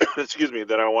 excuse me,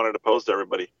 that I wanted to pose to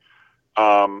everybody.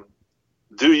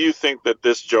 Do you think that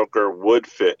this Joker would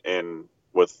fit in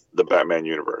with the Batman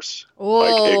universe?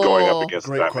 Like it going up against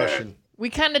Batman? Question. We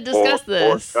kind of discussed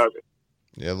this.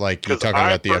 Yeah, like you're talking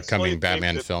about the upcoming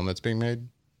Batman film that's being made?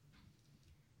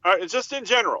 Just in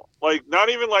general. Like, not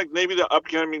even like maybe the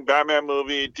upcoming Batman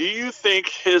movie. Do you think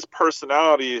his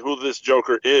personality, who this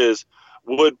Joker is,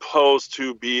 would pose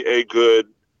to be a good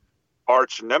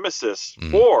arch nemesis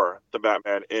for the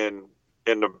Batman in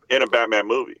a Batman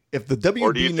movie? If the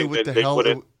WB knew what the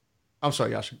hell... I'm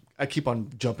sorry, Yasha. I keep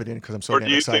on jumping in because I'm so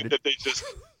damn excited. Or do you think that they just...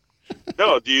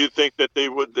 No, do you think that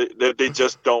they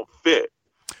just don't fit?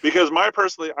 Because I'm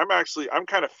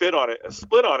kind of split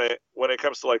on it when it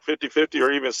comes to like 50-50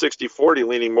 or even 60-40,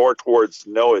 leaning more towards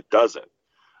no, it doesn't.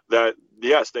 That,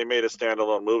 yes, they made a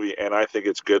standalone movie, and I think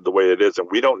it's good the way it is, and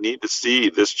we don't need to see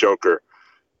this Joker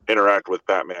interact with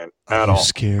Batman at all.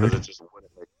 Scared? It just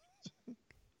wouldn't make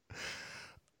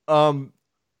sense.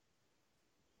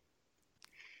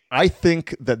 I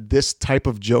think that this type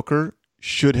of Joker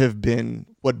should have been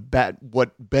what Ben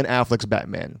Affleck's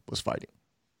Batman was fighting.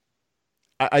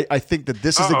 I think that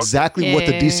this is exactly what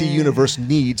the DC universe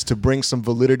needs to bring some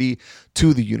validity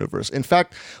to the universe. In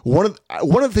fact, one of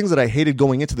the things that I hated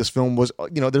going into this film was,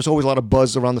 there's always a lot of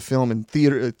buzz around the film and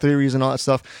theories and all that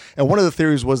stuff. And one of the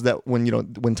theories was that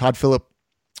when Todd Phillip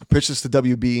pitched this to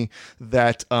WB,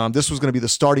 that this was going to be the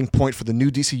starting point for the new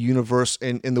DC universe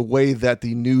in the way that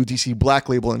the new DC Black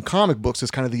Label in comic books is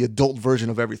kind of the adult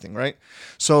version of everything, right?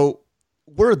 So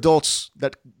we're adults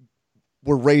that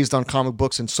were raised on comic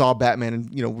books and saw Batman,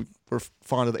 and we're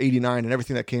fond of the '89 and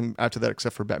everything that came after that,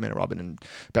 except for Batman and Robin and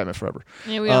Batman Forever.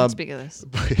 Yeah, we don't speak of this.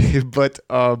 But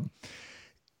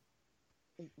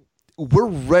we're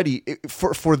ready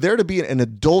for there to be an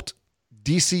adult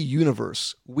DC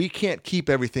universe. We can't keep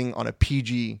everything on a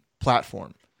PG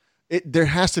platform. There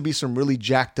has to be some really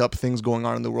jacked up things going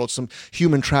on in the world, some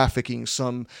human trafficking,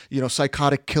 some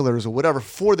psychotic killers or whatever,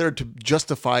 for there to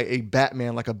justify a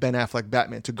Batman like a Ben Affleck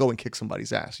Batman to go and kick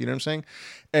somebody's ass. You know what I'm saying?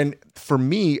 And for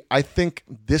me, I think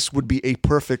this would be a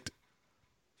perfect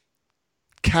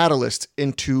catalyst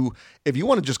into, if you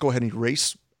want to just go ahead and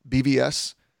erase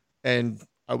BVS, and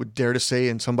I would dare to say,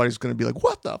 and somebody's going to be like,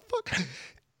 what the fuck?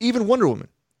 Even Wonder Woman.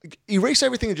 Erase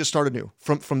everything and just start anew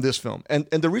from this film. And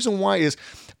the reason why is,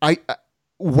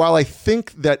 while I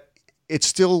think that he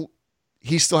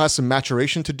still has some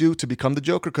maturation to do to become the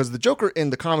Joker, because the Joker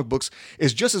in the comic books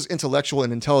is just as intellectual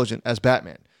and intelligent as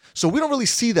Batman. So we don't really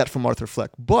see that from Arthur Fleck.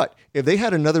 But if they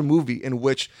had another movie in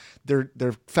which they're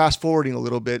fast forwarding a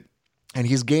little bit, and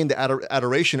he's gained the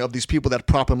adoration of these people that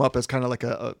prop him up as kind of like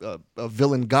a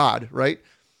villain god, right?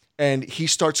 And he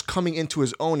starts coming into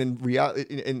his own in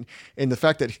reality, in the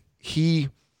fact that he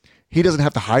doesn't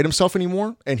have to hide himself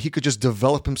anymore, and he could just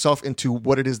develop himself into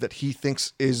what it is that he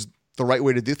thinks is the right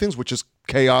way to do things, which is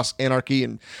chaos, anarchy,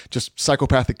 and just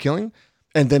psychopathic killing,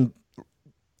 and then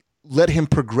let him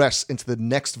progress into the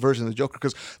next version of the Joker.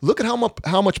 Because look at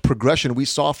how much progression we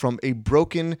saw from a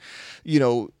broken,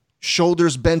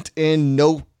 shoulders bent in,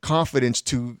 no confidence,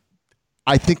 to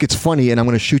I think it's funny, and I'm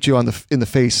going to shoot you in the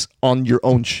face on your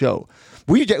own show.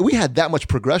 We had that much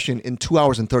progression in 2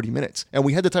 hours and 30 minutes, and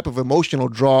we had the type of emotional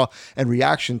draw and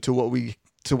reaction to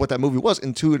what that movie was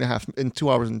in 2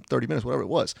 hours and 30 minutes, whatever it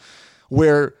was,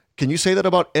 where Can you say that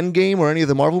about Endgame or any of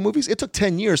the Marvel movies? It took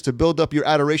 10 years to build up your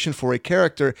adoration for a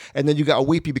character, and then you got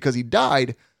weepy because he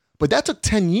died, but that took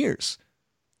 10 years.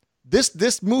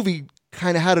 This movie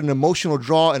kind of had an emotional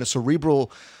draw and a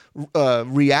cerebral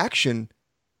reaction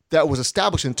that was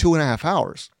established in 2.5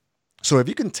 hours. So if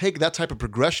you can take that type of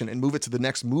progression and move it to the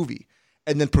next movie,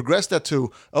 and then progress that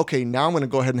to, okay, now I'm going to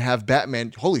go ahead and have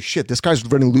Batman. Holy shit, this guy's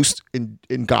running loose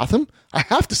in Gotham. I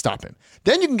have to stop him.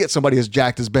 Then you can get somebody as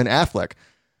jacked as Ben Affleck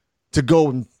to go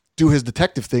and do his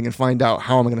detective thing and find out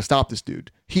how am I going to stop this dude.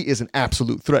 He is an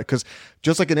absolute threat because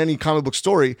just like in any comic book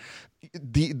story,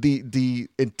 the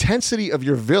intensity of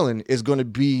your villain is going to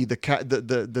be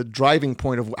the driving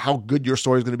point of how good your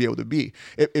story is going to be able to be.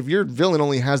 If your villain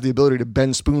only has the ability to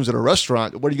bend spoons at a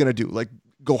restaurant, what are you going to do? Like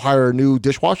go hire a new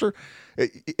dishwasher?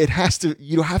 It has to.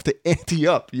 You have to ante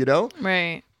up. You know,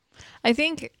 right? I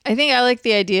think I like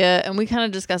the idea, and we kind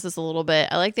of discussed this a little bit.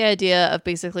 I like the idea of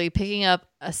basically picking up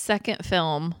a second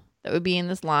film that would be in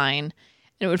this line, and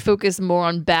it would focus more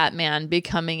on Batman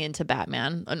becoming into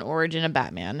Batman, an origin of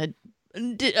Batman,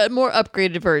 a more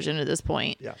upgraded version at this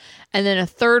point. Yeah. And then a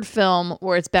third film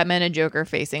where it's Batman and Joker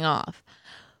facing off.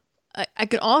 I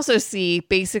could also see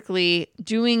basically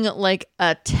doing like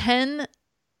a 10,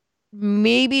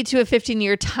 maybe to a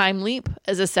 15-year time leap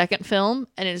as a second film,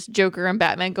 and it's Joker and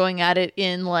Batman going at it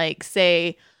in like,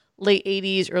 say, late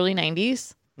 80s, early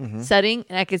 90s setting,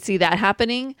 and I could see that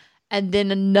happening. And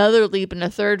then another leap in a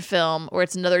third film where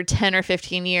it's another 10 or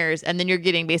 15 years, and then you're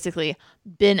getting basically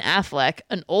Ben Affleck,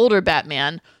 an older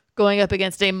Batman, going up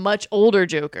against a much older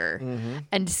Joker,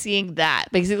 and seeing that,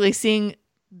 basically seeing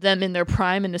them in their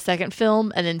prime in the second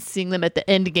film, and then seeing them at the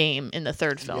end game in the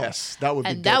third film. Yes, that would be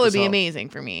and that would be amazing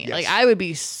for me. Yes. Like I would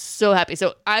be so happy.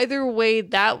 So either way,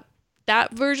 that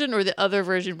version or the other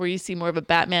version where you see more of a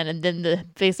Batman and then the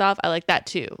face off, I like that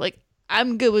too. Like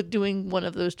I'm good with doing one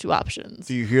of those two options.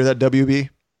 Do you hear that, WB?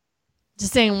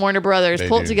 Just saying, Warner Brothers,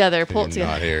 pull it together. They do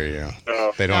not hear you.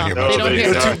 No. They don't hear They much don't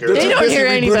of hear- it. They don't hear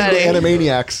anybody.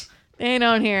 Animaniacs. They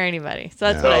don't hear anybody. So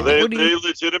that's No, what I They think. What do you-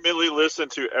 legitimately listen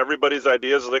to everybody's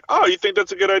ideas. Like, oh, you think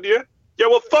that's a good idea? Yeah,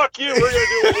 well, fuck you. We're gonna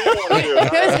do what we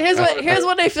want to do. here's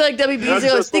what I feel like WB That's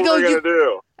goes. just They what go. we're gonna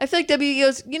do. I feel like WB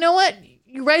goes. You know what?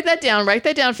 You write that down. Write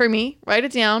that down for me. Write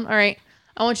it down. All right.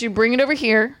 I want you to bring it over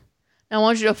here. I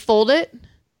want you to fold it.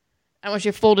 I want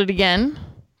you to fold it again.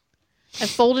 And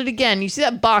fold it again. You see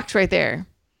that box right there?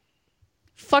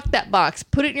 Fuck that box.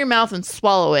 Put it in your mouth and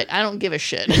swallow it. I don't give a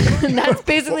shit. And that's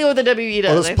basically what the WB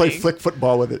does. Or let's I play think. flick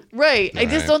football with it. Right. I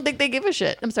just Right. don't think they give a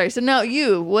shit. I'm sorry. So now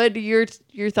what are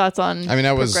your thoughts on I mean,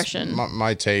 that was progression?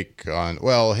 my take on,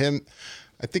 well, him.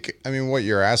 I mean, what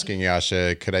you're asking,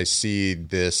 Yasha, could I see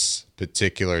this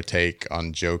particular take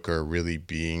on Joker really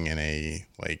being in a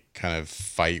like kind of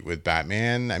fight with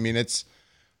Batman? I mean,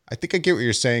 I think I get what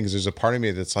you're saying, because there's a part of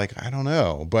me that's like, I don't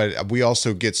know, but we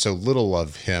also get so little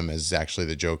of him as actually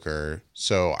the Joker.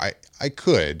 So I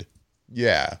could,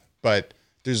 yeah, but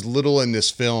there's little in this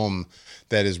film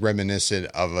that is reminiscent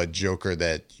of a Joker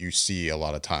that you see a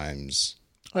lot of times.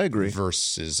 I agree.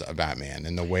 Versus a Batman,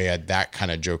 and the way that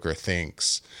kind of Joker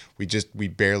thinks, we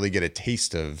barely get a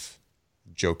taste of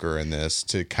Joker in this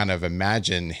to kind of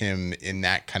imagine him in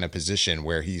that kind of position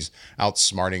where he's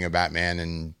outsmarting a Batman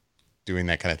and doing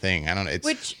that kind of thing. I don't know.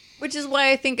 It's Which is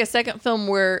why I think a second film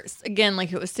where, again,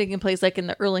 like it was taking place like in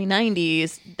the early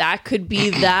 90s, that could be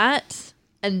that.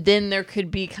 And then there could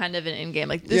be kind of an end game.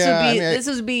 Like this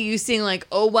would be you seeing like,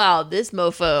 oh wow, this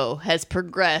mofo has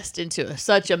progressed into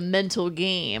such a mental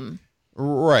game.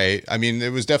 right. I mean,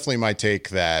 it was definitely my take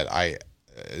that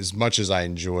as much as I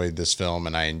enjoyed this film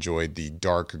and I enjoyed the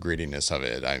dark grittiness of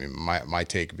it, I mean, my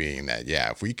take being that,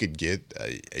 yeah, if we could get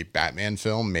a Batman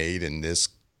film made in this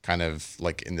kind of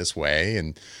like in this way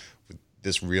and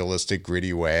this realistic,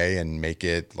 gritty way, and make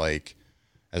it like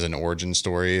as an origin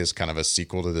story as kind of a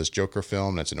sequel to this Joker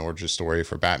film, that's an origin story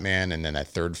for Batman, and then that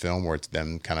third film where it's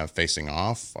them kind of facing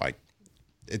off, like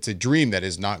it's a dream that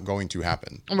is not going to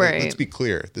happen. Right. Let's be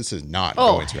clear. This is not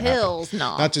going to happen. Hell's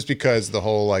not. Not just because the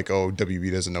whole like, oh,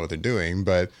 WB doesn't know what they're doing,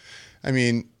 but I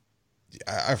mean,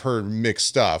 I've heard mixed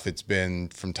stuff. It's been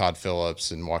from Todd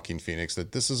Phillips and Joaquin Phoenix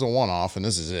that this is a one-off and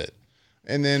this is it.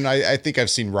 And then I think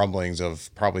I've seen rumblings of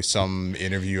probably some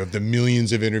interview of the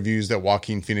millions of interviews that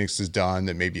Joaquin Phoenix has done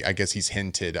that maybe, I guess he's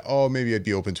hinted, oh, maybe I'd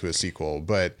be open to a sequel.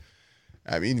 But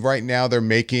I mean, right now they're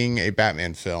making a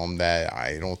Batman film that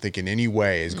I don't think in any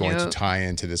way is going to tie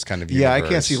into this kind of universe. Yeah, I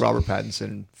can't see Robert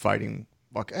Pattinson fighting.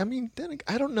 I mean,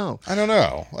 I don't know. I don't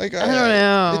know. Like I don't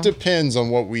know. It depends on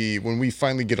when we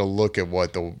finally get a look at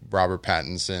what the Robert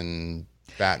Pattinson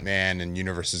Batman and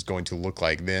universe is going to look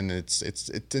like, then it's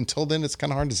until then it's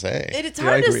kind of hard to say. It's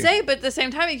hard to say, but at the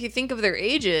same time, if you think of their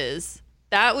ages,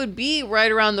 that would be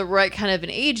right around the right kind of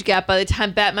an age gap. By the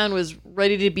time Batman was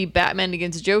ready to be Batman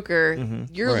against Joker,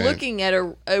 you're looking at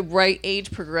a right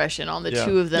age progression on the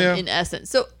two of them in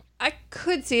essence. So I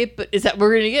could see it, but is that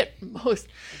we're going to get most?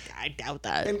 I doubt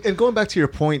that. And going back to your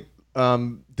point,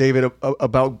 David,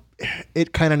 about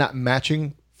it kind of not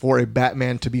matching for a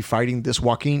Batman to be fighting this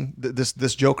Joaquin,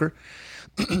 this Joker.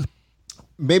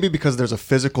 Maybe because there's a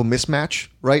physical mismatch,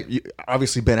 right?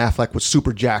 Obviously, Ben Affleck was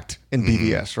super jacked in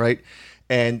BVS, right?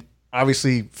 And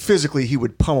obviously, physically, he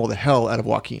would pummel the hell out of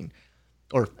Joaquin,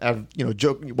 or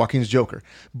Joaquin's Joker.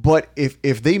 But if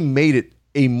they made it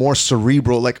a more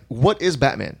cerebral, like, what is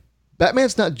Batman?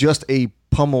 Batman's not just a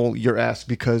pummel your ass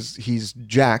because he's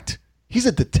jacked. He's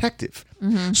a detective.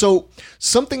 So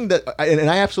something that, and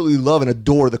I absolutely love and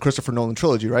adore the Christopher Nolan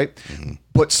trilogy, right?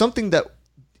 But something that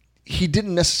he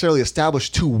didn't necessarily establish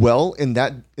too well in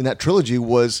that trilogy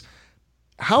was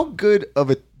how good of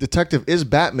a detective is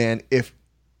Batman. If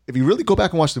you really go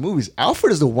back and watch the movies,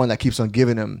 Alfred is the one that keeps on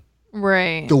giving him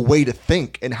the way to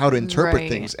think and how to interpret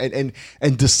things and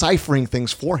deciphering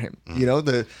things for him. You know,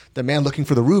 the man looking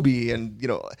for the ruby, and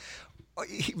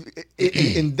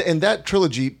in that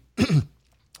trilogy,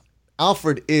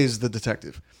 Alfred is the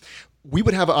detective. We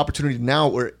would have an opportunity now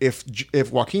where if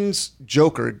Joaquin's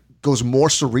Joker goes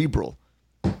more cerebral,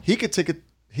 he could take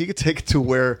it to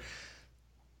where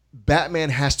Batman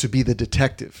has to be the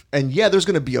detective. And yeah, there's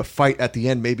going to be a fight at the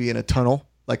end, maybe in a tunnel,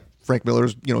 like Frank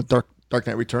Miller's, Dark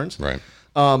Knight Returns. Right.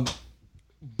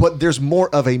 But there's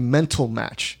more of a mental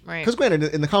match. Right. Because granted,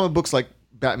 in the comic books, like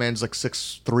Batman's like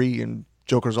 6'3" and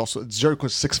Joker's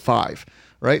 6'5",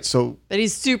 right? So, but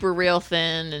he's super real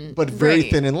thin but very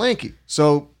thin and lanky.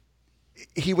 So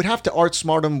he would have to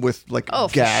outsmart him with like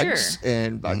gags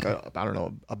and like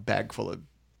a bag full of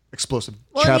explosive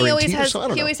chattering teeth.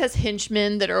 He always has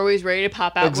henchmen that are always ready to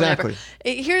pop out. Exactly.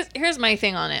 Here's my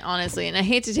thing on it, honestly, and I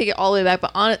hate to take it all the way back,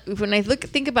 but when I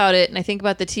think about it, and I think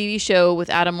about the TV show with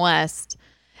Adam West,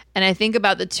 and I think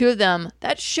about the two of them,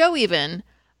 that show even.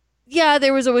 Yeah,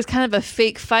 there was always kind of a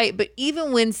fake fight, but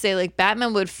even when, say, like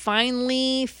Batman would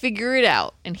finally figure it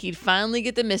out and he'd finally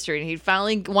get the mystery and he'd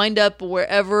finally wind up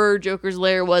wherever Joker's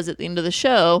lair was at the end of the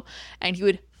show and he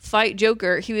would fight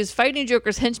Joker, he was fighting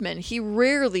Joker's henchmen. He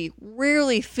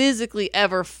rarely physically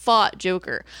ever fought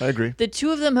Joker. I agree. The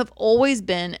two of them have always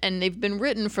been, and they've been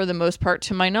written for the most part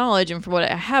to my knowledge and from what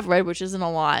I have read, which isn't a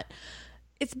lot,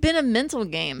 it's been a mental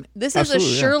game. This is a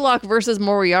Sherlock versus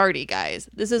Moriarty, guys.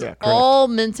 This is all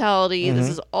mentality. This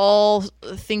is all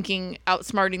thinking,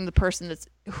 outsmarting the person that's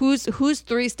who's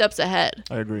 3 steps ahead.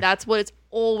 I agree. That's what it's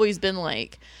always been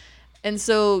like. And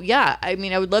so, yeah, I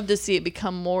mean, I would love to see it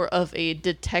become more of a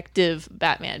detective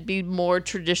Batman, be more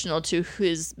traditional to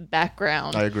his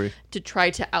background. I agree. To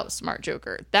try to outsmart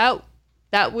Joker. That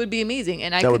would be amazing.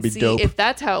 And I could see, if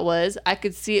that's how it was, I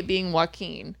could see it being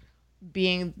Joaquin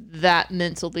being that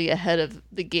mentally ahead of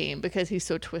the game because he's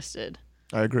so twisted.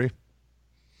 I agree.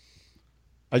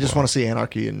 I just want to see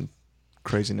anarchy and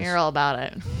craziness. You're all about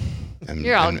it.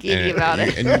 You're all geeky about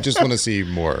it. And you just want to see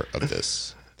more of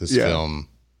this film.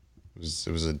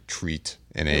 It was a treat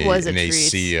in a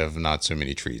sea of not so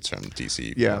many treats from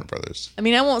DC Warner Brothers. I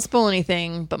mean, I won't spoil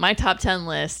anything, but my top 10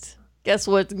 list, guess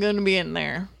what's going to be in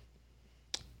there?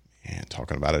 Man,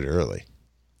 talking about it early.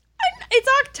 It's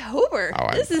October.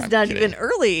 This is not even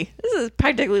early. This is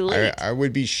practically late. I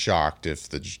would be shocked if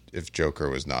Joker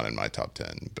was not in my top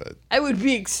 10, but I would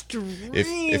be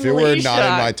extremely if it were not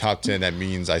in my top 10, that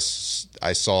means I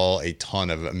saw a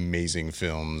ton of amazing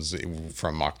films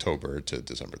from October to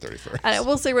December 31st. I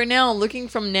will say right now, looking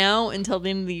from now until the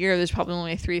end of the year, there's probably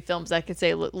only 3 films I could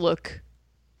say look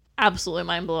absolutely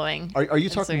mind blowing. Are you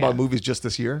talking about movies just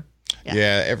this year?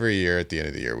 Yeah, every year at the end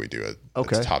of the year we do a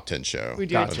top 10 show. We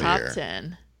do a top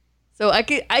 10. So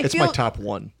it's my top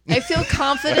 1. I feel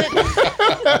confident.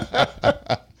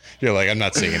 You're like, I'm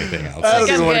not seeing anything else. I don't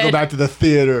even want to go back to the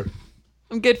theater.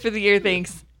 I'm good for the year,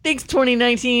 thanks. Thanks,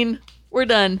 2019. We're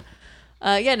done.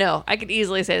 I could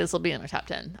easily say this will be in my top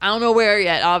 10. I don't know where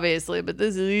yet, obviously, but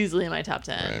this is easily in my top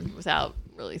 10 without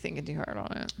really thinking too hard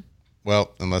on it.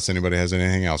 Well, unless anybody has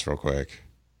anything else real quick.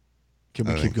 Can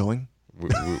we keep going?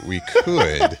 We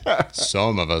could.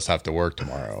 Some of us have to work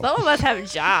tomorrow. Some of us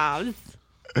have jobs.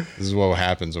 This is what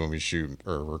happens when we shoot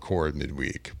or record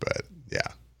midweek. But yeah,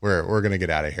 we're going to get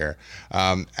out of here.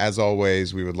 As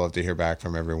always, we would love to hear back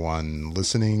from everyone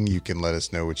listening. You can let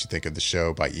us know what you think of the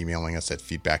show by emailing us at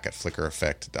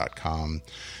feedback@flickereffect.com.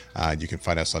 You can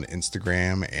find us on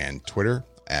Instagram and Twitter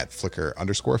at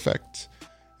 @Flicker_effect.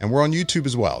 And we're on YouTube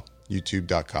as well.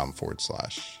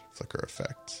 youtube.com/Flicker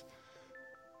Effect.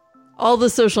 All the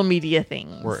social media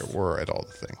things. We're at all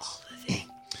the things.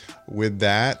 With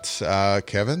that,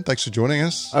 Kevin, thanks for joining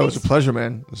us. Oh, it was a pleasure,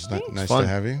 man. It was nice to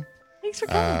have you. Thanks for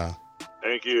coming.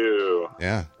 Thank you.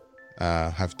 Yeah.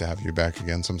 Have to have you back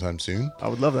again sometime soon. I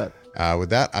would love that. With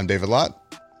that, I'm David Lott.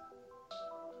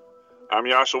 I'm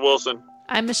Yasha Wilson.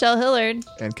 I'm Michelle Hillard.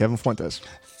 And Kevin Fuentes.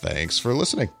 Thanks for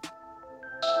listening.